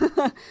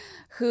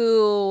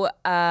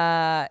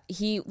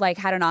he like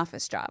had an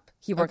office job.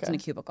 He worked in a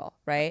cubicle,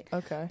 right?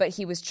 Okay. But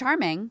he was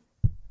charming.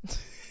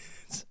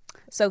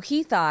 So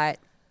he thought,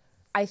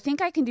 I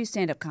think I can do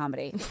stand-up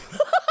comedy.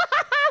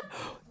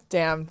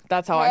 Damn,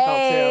 that's how I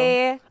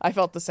felt too. I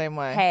felt the same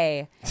way.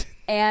 Hey.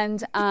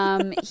 And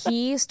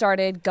he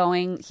started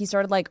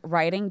like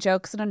writing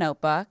jokes in a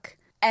notebook.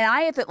 And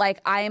I thought,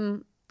 like,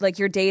 I'm like,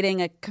 you're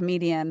dating a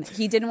comedian.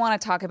 He didn't want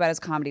to talk about his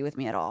comedy with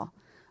me at all.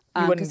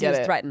 You wouldn't get he was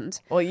it.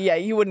 threatened. Well, yeah,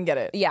 you wouldn't get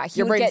it. Yeah,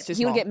 Your brain's too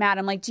he would small. get mad.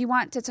 I'm like, do you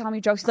want to tell me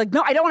jokes? He's like,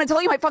 no, I don't want to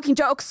tell you my fucking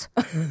jokes.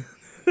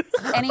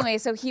 Anyway,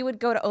 so he would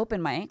go to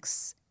open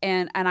mics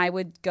and I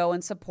would go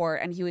and support,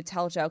 and he would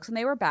tell jokes, and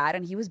they were bad,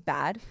 and he was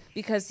bad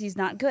because he's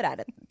not good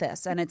at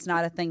this, and it's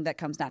not a thing that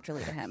comes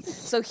naturally to him.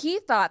 So he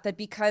thought that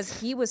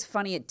because he was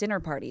funny at dinner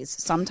parties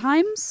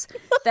sometimes,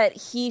 that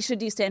he should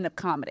do stand-up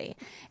comedy.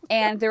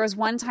 And there was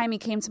one time he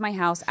came to my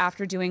house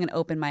after doing an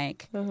open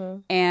mic,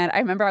 and I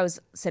remember I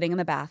was sitting in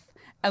the bath,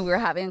 and we were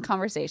having a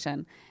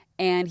conversation,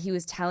 and he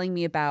was telling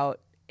me about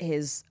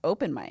his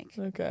open mic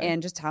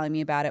and just telling me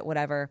about it,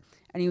 whatever.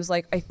 And he was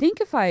like, I think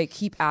if I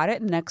keep at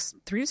it in the next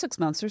 3 to 6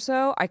 months or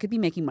so, I could be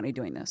making money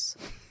doing this.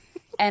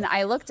 And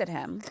I looked at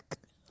him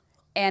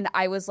and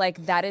I was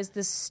like, that is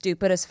the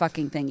stupidest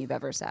fucking thing you've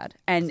ever said.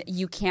 And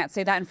you can't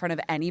say that in front of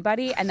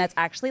anybody. And that's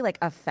actually like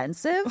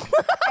offensive.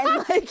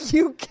 And like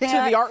you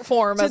can't. To the art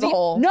form as a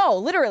whole. No,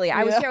 literally.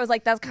 I was here. I was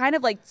like, that's kind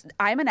of like,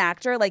 I'm an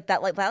actor. Like that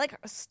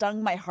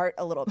stung my heart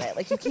a little bit.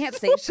 Like you can't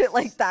say shit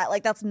like that.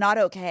 Like that's not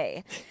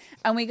okay.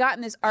 And we got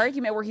in this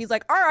argument where he's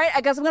like, all right,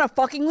 I guess I'm going to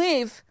fucking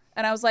leave.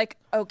 And I was like,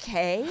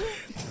 okay.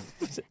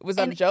 Was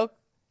that a joke?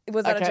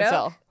 Was that a joke?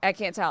 Tell. I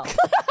can't tell.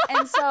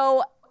 And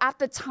so at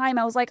the time,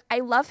 I was like, I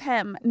love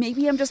him.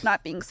 Maybe I'm just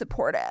not being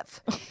supportive.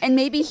 And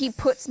maybe he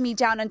puts me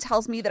down and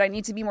tells me that I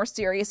need to be more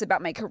serious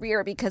about my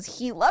career because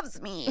he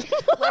loves me.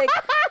 Like,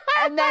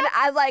 and then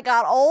as I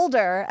got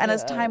older and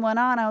as time went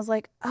on, I was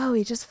like, oh,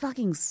 he just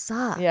fucking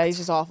sucks. Yeah, he's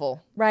just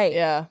awful. Right.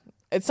 Yeah.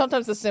 It's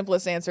sometimes the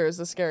simplest answer is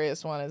the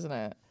scariest one, isn't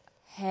it?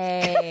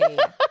 Hey.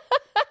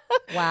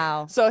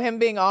 Wow. So him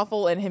being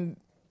awful and him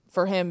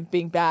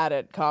being bad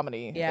at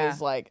comedy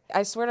is like,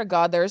 I swear to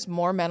God, there's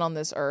more men on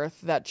this earth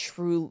that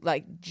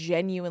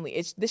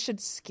genuinely, this should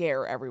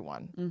scare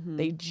everyone. Mm-hmm.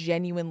 They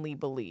genuinely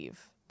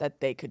believe that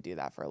they could do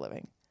that for a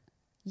living.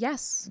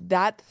 Yes.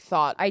 That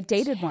thought I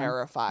dated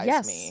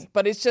terrifies me.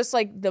 But it's just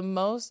like the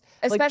most...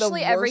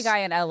 Especially like every guy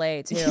in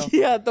LA too.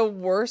 Yeah, the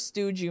worst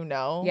dude you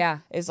know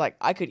is like,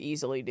 I could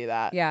easily do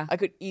that. Yeah.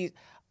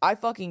 I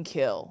fucking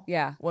kill.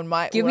 Yeah.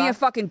 Give me a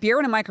fucking beer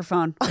and a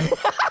microphone.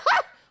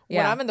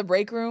 When I'm in the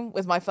break room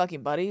with my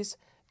fucking buddies,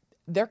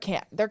 they're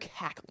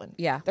cackling.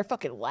 Yeah. They're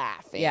fucking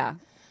laughing. Yeah.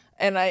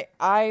 And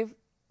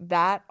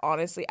that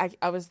honestly,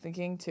 I was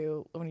thinking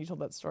too, when you told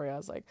that story, I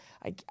was like,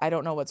 I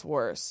don't know what's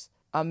worse.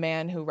 A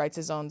man who writes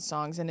his own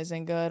songs and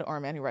isn't good, or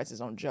a man who writes his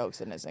own jokes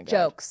and isn't good?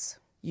 Jokes.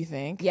 You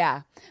think?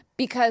 Yeah.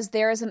 Because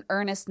there is an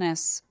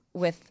earnestness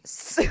with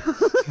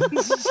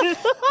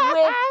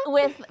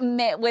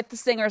with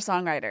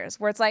singer-songwriters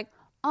where it's like,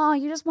 oh,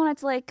 you just wanted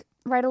to like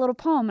write a little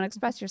poem and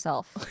express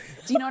yourself.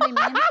 Do you know what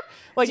I mean?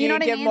 Like Do you know you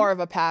what give I mean? more of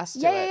a pass to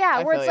it.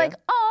 Yeah. Where it's feel like,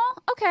 oh,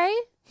 okay.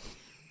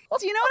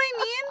 Do you know what I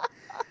mean?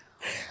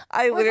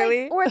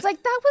 Or it's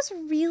like, that was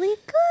really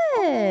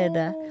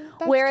good.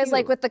 Whereas cute.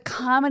 like with the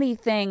comedy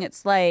thing,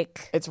 it's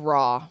like it's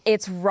raw.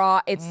 It's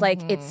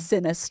like it's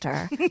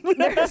sinister.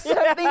 There's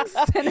something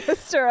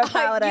sinister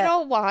about it. You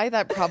know why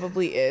that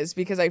probably is?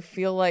 Because I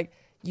feel like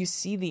you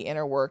see the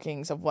inner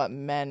workings of what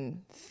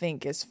men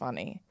think is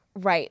funny.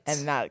 Right.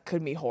 And that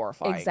could be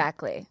horrifying.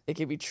 Exactly. It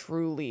could be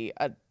truly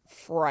a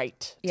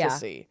fright to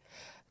see.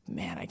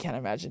 Man, I can't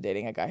imagine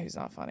dating a guy who's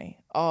not funny.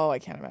 Oh, I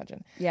can't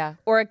imagine. Yeah.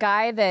 Or a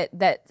guy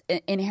that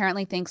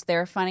inherently thinks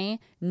they're funny,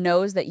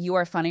 knows that you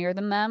are funnier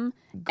than them,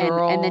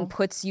 and then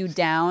puts you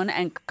down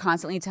and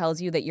constantly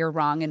tells you that you're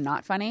wrong and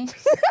not funny.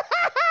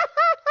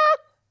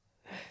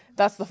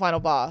 That's the final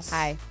boss.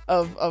 Hi.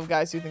 Of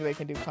guys who think they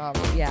can do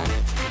comedy. Yeah.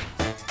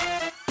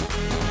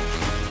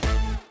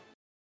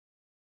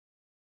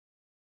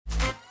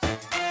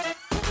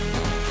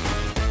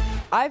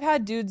 I've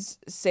had dudes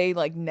say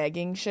like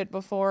negging shit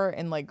before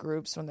in like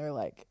groups when they're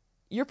like,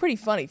 you're pretty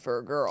funny for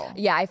a girl.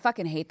 Yeah, I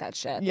fucking hate that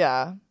shit.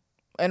 Yeah.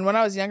 And when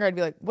I was younger, I'd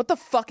be like, what the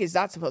fuck is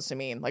that supposed to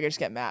mean? Like I just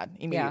get mad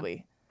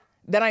immediately.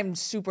 Then I'm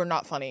super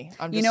not funny.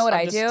 I'm just, you know what I'm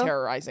I just do?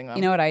 terrorizing them.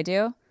 You know what I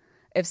do?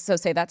 If so,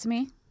 say that to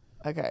me.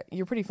 Okay,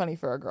 you're pretty funny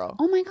for a girl.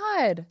 Oh my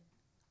God.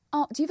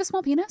 Oh, do you have a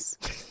small penis?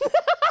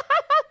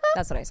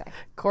 That's what I say.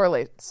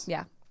 Correlates.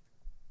 Yeah.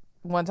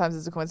 1 times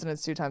it's a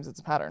coincidence, 2 times it's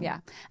a pattern. Yeah.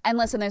 And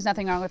listen, there's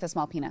nothing wrong with a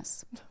small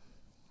penis.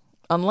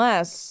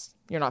 Unless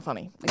you're not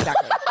funny.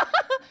 Exactly.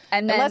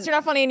 And then, Unless you're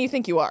not funny and you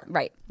think you are.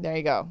 Right. There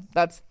you go.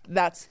 That's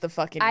the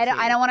fucking I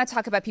key. don't want to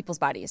talk about people's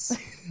bodies.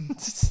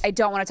 I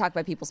don't want to talk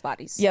about people's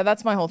bodies. Yeah,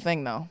 that's my whole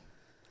thing, though.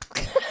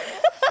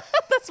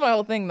 That's my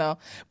whole thing, though.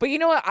 But you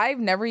know what? I've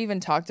never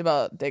even talked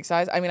about dick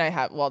size. I mean, I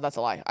have. Well, that's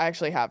a lie. I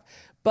actually have.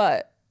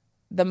 But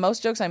the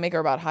most jokes I make are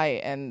about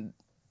height. And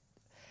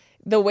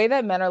the way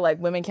that men are like,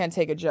 women can't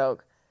take a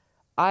joke.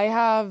 I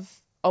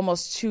have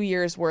almost 2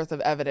 years worth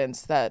of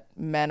evidence that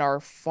men are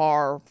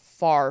far,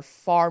 far,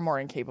 far more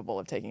incapable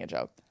of taking a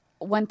joke.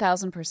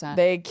 1,000%.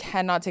 They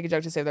cannot take a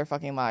joke to save their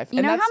fucking life.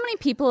 You know how many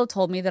people have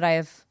told me that I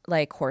have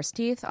like horse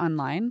teeth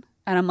online?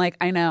 And I'm like,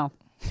 I know.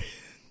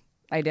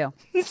 I do.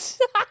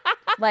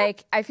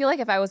 Like, I feel like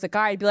if I was a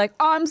guy, I'd be like,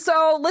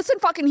 so listen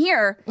fucking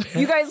here.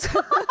 You guys,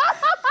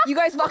 you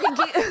guys fucking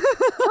keep.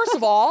 First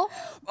of all,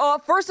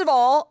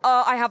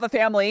 I have a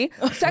family.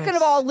 Second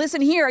of all,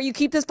 listen here. You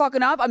keep this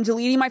fucking up, I'm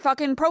deleting my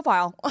fucking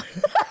profile.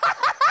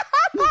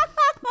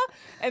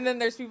 And then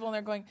there's people in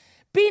there going,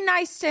 be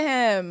nice to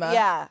him.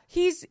 Yeah.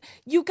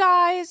 You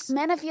guys,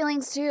 Men have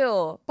feelings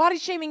too. body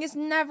shaming is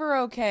never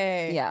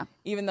okay. Yeah.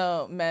 Even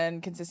though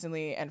men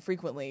consistently and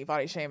frequently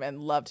body shame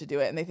and love to do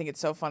it and they think it's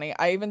so funny.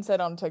 I even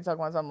said on TikTok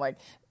once, I'm like,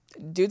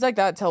 dudes like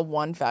that tell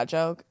one fat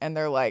joke and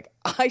they're like,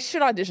 I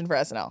should audition for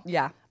SNL.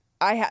 Yeah.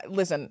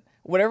 Listen,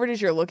 whatever it is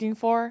you're looking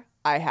for,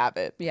 I have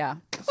it. Yeah.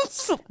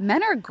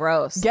 Men are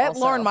gross. Get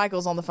also. Lorne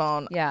Michaels on the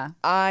phone. Yeah.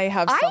 I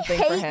have something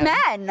for him. I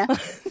hate men.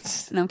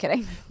 No, I'm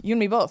kidding. You and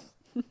me both.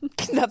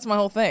 That's my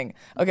whole thing.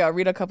 Okay, I'll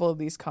read a couple of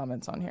these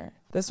comments on here.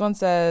 This one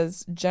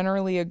says,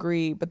 generally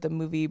agree, but the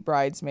movie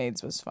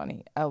Bridesmaids was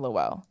funny.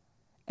 LOL.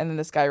 And then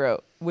this guy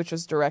wrote, which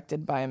was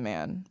directed by a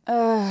man.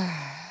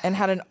 And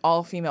had an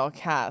all-female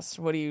cast.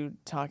 What are you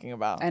talking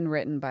about? And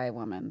written by a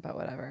woman, but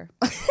whatever.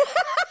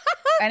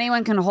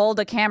 Anyone can hold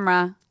a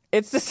camera.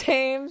 It's the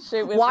same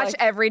shit with Watch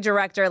every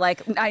director.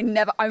 Like, I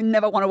never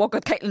want to work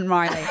with Caitlin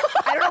Riley.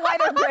 I don't know why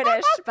they're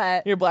British,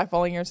 but You're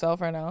blackballing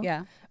yourself right now?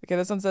 yeah. Okay,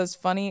 this one says,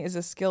 funny is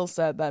a skill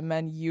set that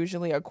men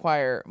usually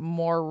acquire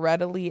more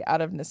readily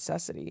out of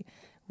necessity.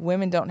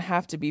 Women don't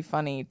have to be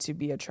funny to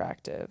be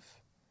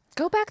attractive.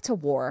 Go back to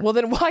war. Well,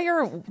 then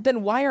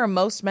why are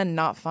most men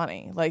not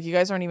funny? Like, you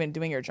guys aren't even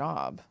doing your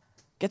job.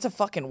 Get to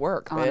fucking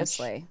work, bitch.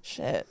 Honestly.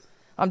 Shit.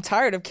 I'm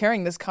tired of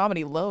carrying this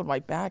comedy load. My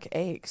back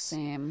aches.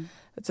 Same.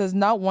 It says,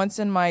 not once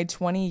in my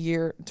 20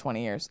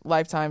 years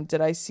lifetime did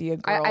I see a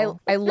girl.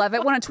 I love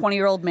it when a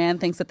 20-year-old man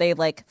thinks that they have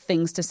like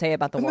things to say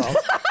about the world.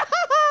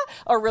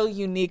 A real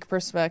unique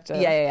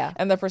perspective. Yeah.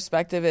 And the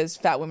perspective is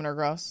fat women are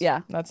gross.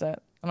 Yeah. That's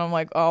it. And I'm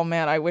like, oh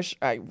man,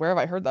 where have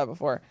I heard that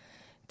before?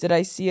 Did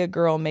I see a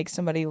girl make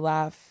somebody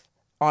laugh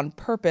on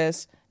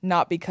purpose,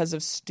 not because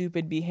of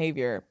stupid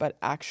behavior, but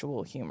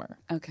actual humor?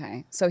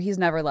 Okay. So he's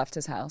never left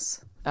his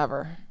house.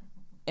 Ever.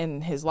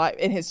 In his life,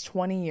 in his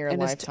 20-year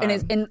lifetime.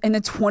 In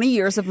the 20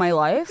 years of my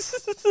life,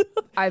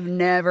 I've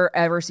never,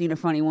 ever seen a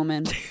funny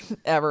woman.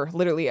 Ever.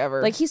 Literally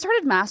ever. Like, he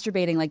started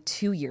masturbating like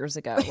 2 years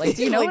ago. Like,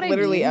 do you know like, what I mean?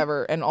 literally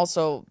ever. And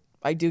also,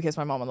 I do kiss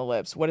my mom on the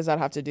lips. What does that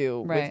have to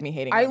do with me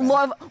hating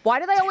women?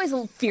 Why do they always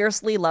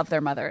fiercely love their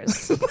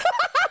mothers?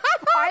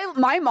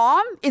 My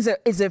mom is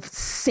a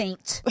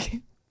saint.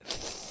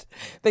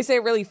 They say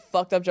a really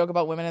fucked up joke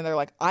about women and they're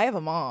like, I have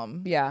a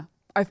mom. Yeah.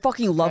 I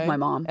fucking love my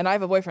mom. And I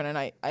have a boyfriend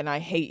and I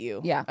hate you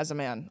Yeah. as a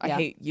man. I Yeah.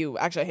 hate you.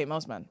 Actually, I hate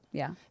most men.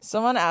 Yeah.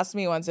 Someone asked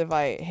me once if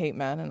I hate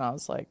men and I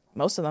was like,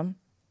 most of them.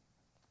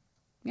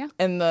 Yeah.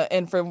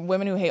 And for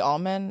women who hate all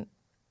men,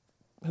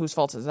 whose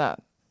fault is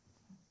that?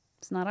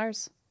 It's not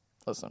ours.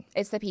 Listen.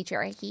 It's the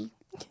patriarchy.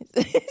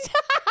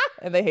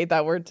 And they hate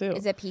that word too.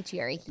 It's a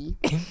patriarchy.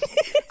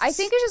 I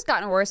think it's just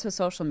gotten worse with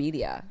social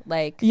media.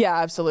 Like, Yeah,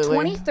 absolutely.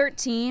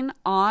 2013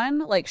 on,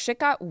 like, shit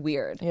got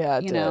weird. Yeah,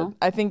 it you did. know?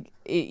 I think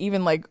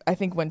even like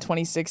when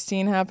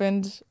 2016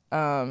 happened,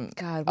 God,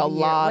 lot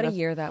what a of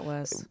year that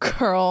was.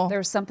 girl. There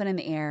was something in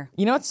the air.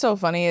 You know what's so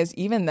funny is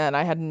even then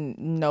I had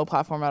no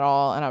platform at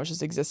all and I was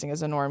just existing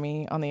as a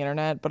normie on the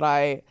internet, but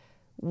I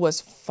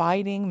was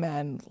fighting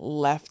men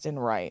left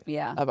and right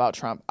about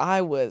Trump.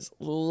 I was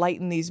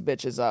lighting these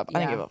bitches up. I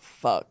didn't give a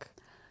fuck.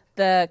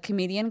 The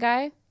comedian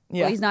guy.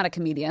 Yeah. Well, he's not a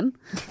comedian.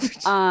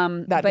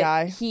 That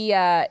guy.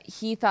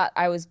 He thought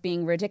I was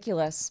being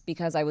ridiculous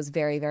because I was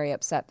very, very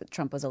upset that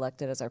Trump was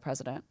elected as our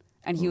president.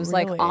 And he was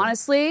like, Really?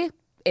 honestly,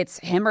 it's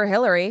him or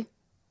Hillary.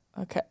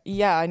 Okay.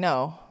 Yeah, I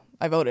know.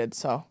 I voted,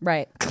 so.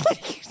 Right.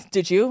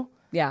 Did you?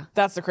 Yeah.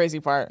 That's the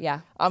crazy part. Yeah.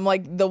 I'm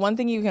like, the one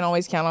thing you can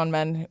always count on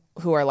men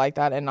who are like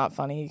that and not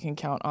funny, you can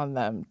count on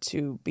them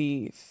to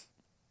be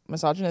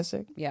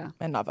misogynistic. Yeah.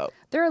 And not vote.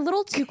 They're a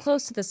little too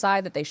close to the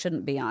side that they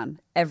shouldn't be on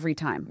every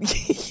time.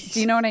 Do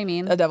you know what I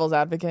mean? A devil's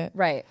advocate.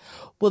 Right.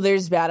 Well,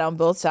 there's bad on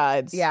both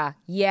sides. Yeah.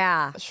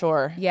 Yeah.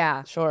 Sure.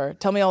 Yeah. Sure.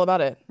 Tell me all about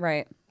it.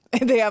 Right.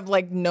 They have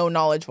like no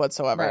knowledge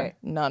whatsoever. Right.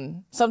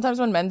 None. Sometimes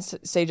when men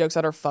say jokes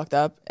that are fucked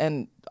up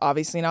and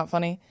obviously not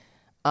funny.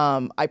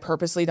 I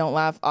purposely don't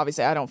laugh.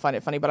 Obviously, I don't find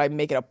it funny, but I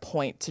make it a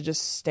point to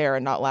just stare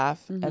and not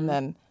laugh. And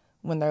then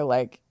when they're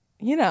like,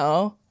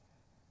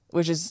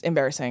 which is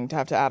embarrassing to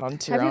have to add on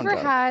to your own Have you ever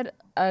joke. had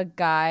a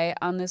guy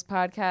on this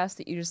podcast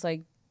that you just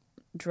like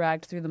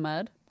dragged through the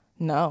mud?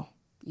 No.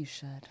 You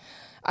should.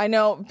 I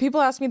know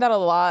people ask me that a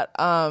lot.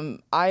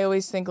 I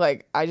always think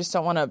like I just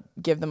don't want to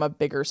give them a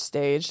bigger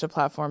stage to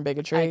platform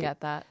bigotry. I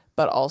get that.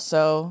 But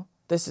also,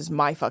 this is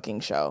my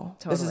fucking show.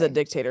 Totally. This is a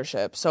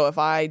dictatorship. So if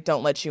I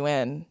don't let you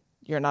in,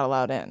 you're not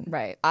allowed in.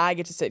 Right. I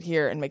get to sit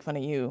here and make fun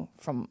of you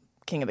from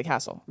King of the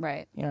Castle.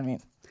 Right. You know what I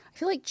mean? I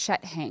feel like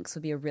Chet Hanks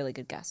would be a really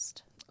good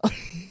guest.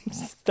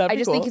 That'd I be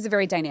just cool. think he's a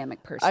very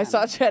dynamic person. I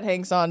saw Chet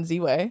Hanks on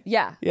Z-Way.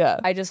 Yeah. Yeah.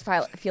 I just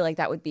feel like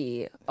that would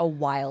be a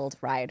wild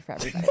ride for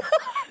everybody.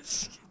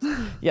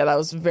 Yeah, that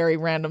was a very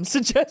random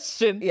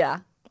suggestion. Yeah.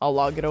 I'll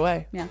log it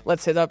away. Yeah.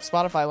 Let's hit up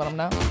Spotify, let them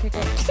know. Okay,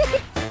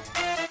 great.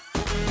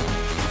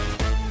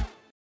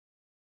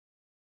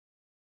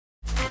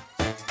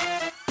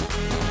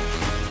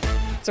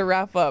 To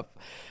wrap up,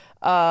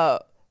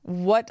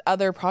 what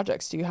other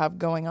projects do you have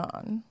going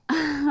on?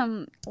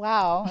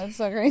 Wow, that's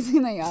so crazy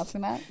that you asked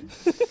me that.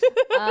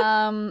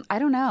 I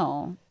don't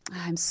know.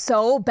 I'm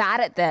so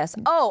bad at this.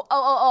 I'm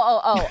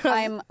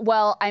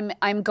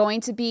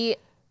going to be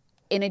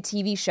in a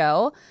TV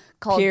show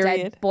called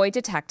Period. Dead Boy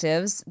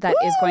Detectives that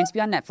is going to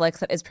be on Netflix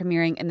that is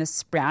premiering in the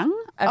spring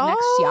of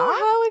next year.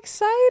 How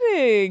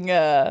exciting.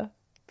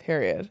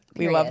 Period.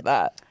 We love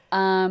that.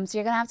 So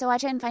you're gonna have to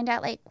watch it and find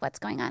out like what's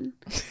going on.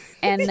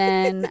 And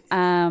then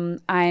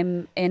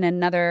I'm in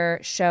another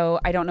show.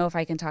 I don't know if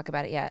I can talk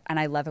about it yet. And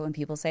I love it when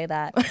people say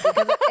that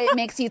because it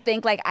makes you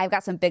think like I've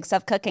got some big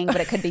stuff cooking, but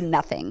it could be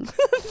nothing.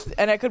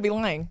 And I could be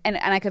lying. And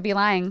I could be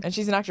lying. And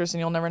she's an actress and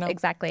you'll never know.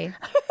 Exactly.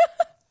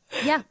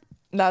 Yeah.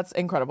 That's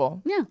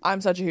incredible. Yeah.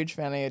 I'm such a huge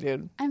fan of you,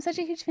 dude. I'm such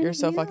a huge fan You're of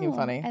so you. fucking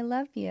funny. I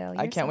love you.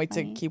 I can't wait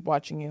to keep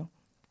watching you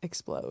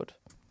explode.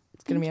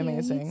 It's going to be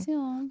amazing.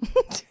 You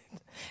too.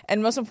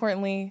 And most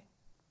importantly,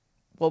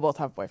 we'll both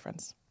have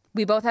boyfriends.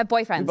 We both have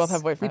boyfriends. We both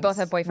have boyfriends. We both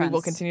have boyfriends. We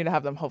will continue to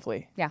have them,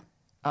 hopefully. Yeah.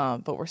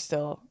 But we're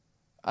still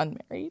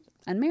unmarried.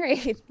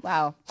 Unmarried.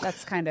 Wow.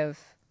 That's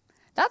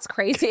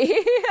crazy.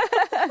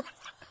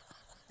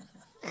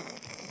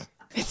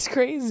 It's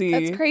crazy.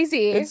 That's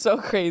crazy. It's so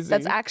crazy.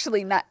 That's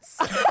actually nuts.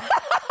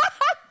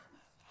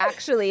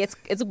 Actually,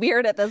 it's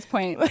weird at this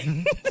point.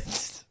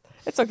 It's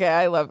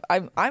okay.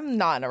 I'm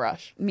not in a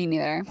rush. Me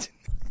neither.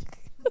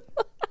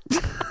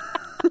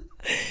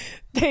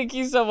 Thank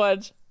you so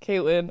much,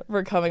 Caitlin,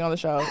 for coming on the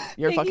show.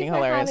 You're Thank you fucking for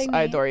hilarious. having I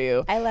me. adore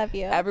you. I love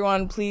you.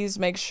 Everyone, please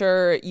make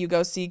sure you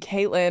go see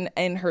Caitlin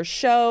in her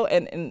show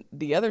and in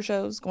the other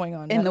shows going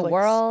on In the Netflix.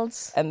 world.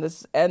 And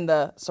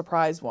the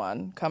surprise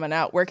one coming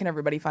out. Where can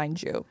everybody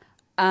find you?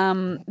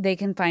 They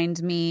can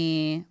find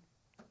me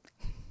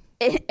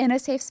in a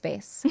safe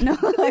space. No,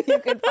 you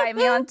can find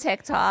me on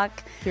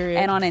TikTok Period.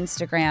 and on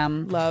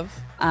Instagram. Love.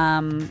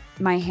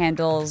 My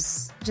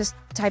handles, just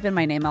type in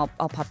my name, I'll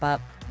pop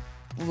up.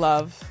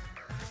 Love.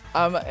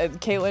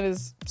 Caitlin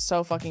is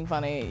so fucking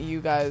funny.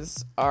 You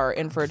guys are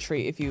in for a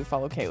treat if you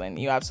follow Caitlin.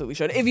 You absolutely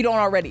should. If you don't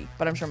already,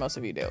 but I'm sure most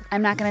of you do.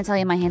 I'm not going to tell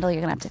you my handle.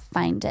 You're going to have to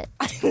find it.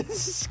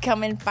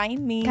 Come and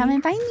find me. Come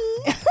and find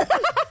me.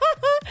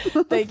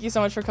 Thank you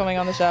so much for coming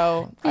on the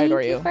show. I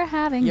adore you. Thank you for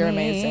having You're me.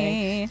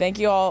 amazing. Thank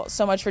you all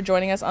so much for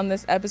joining us on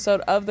this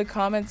episode of The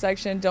Comment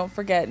Section. Don't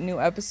forget, new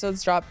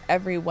episodes drop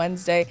every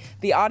Wednesday.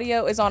 The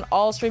audio is on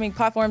all streaming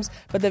platforms,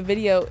 but the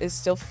video is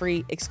still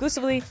free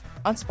exclusively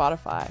on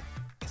Spotify,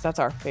 because that's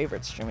our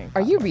favorite streaming Are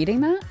platform. you reading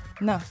that?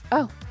 No.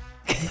 Oh,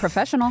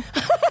 professional.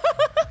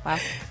 Wow.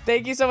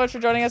 Thank you so much for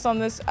joining us on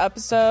this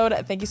episode.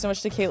 Thank you so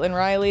much to Caitlin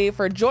Reilly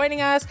for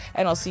joining us,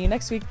 and I'll see you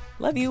next week.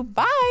 Love you.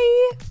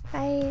 Bye.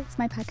 Bye. It's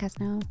my podcast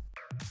now.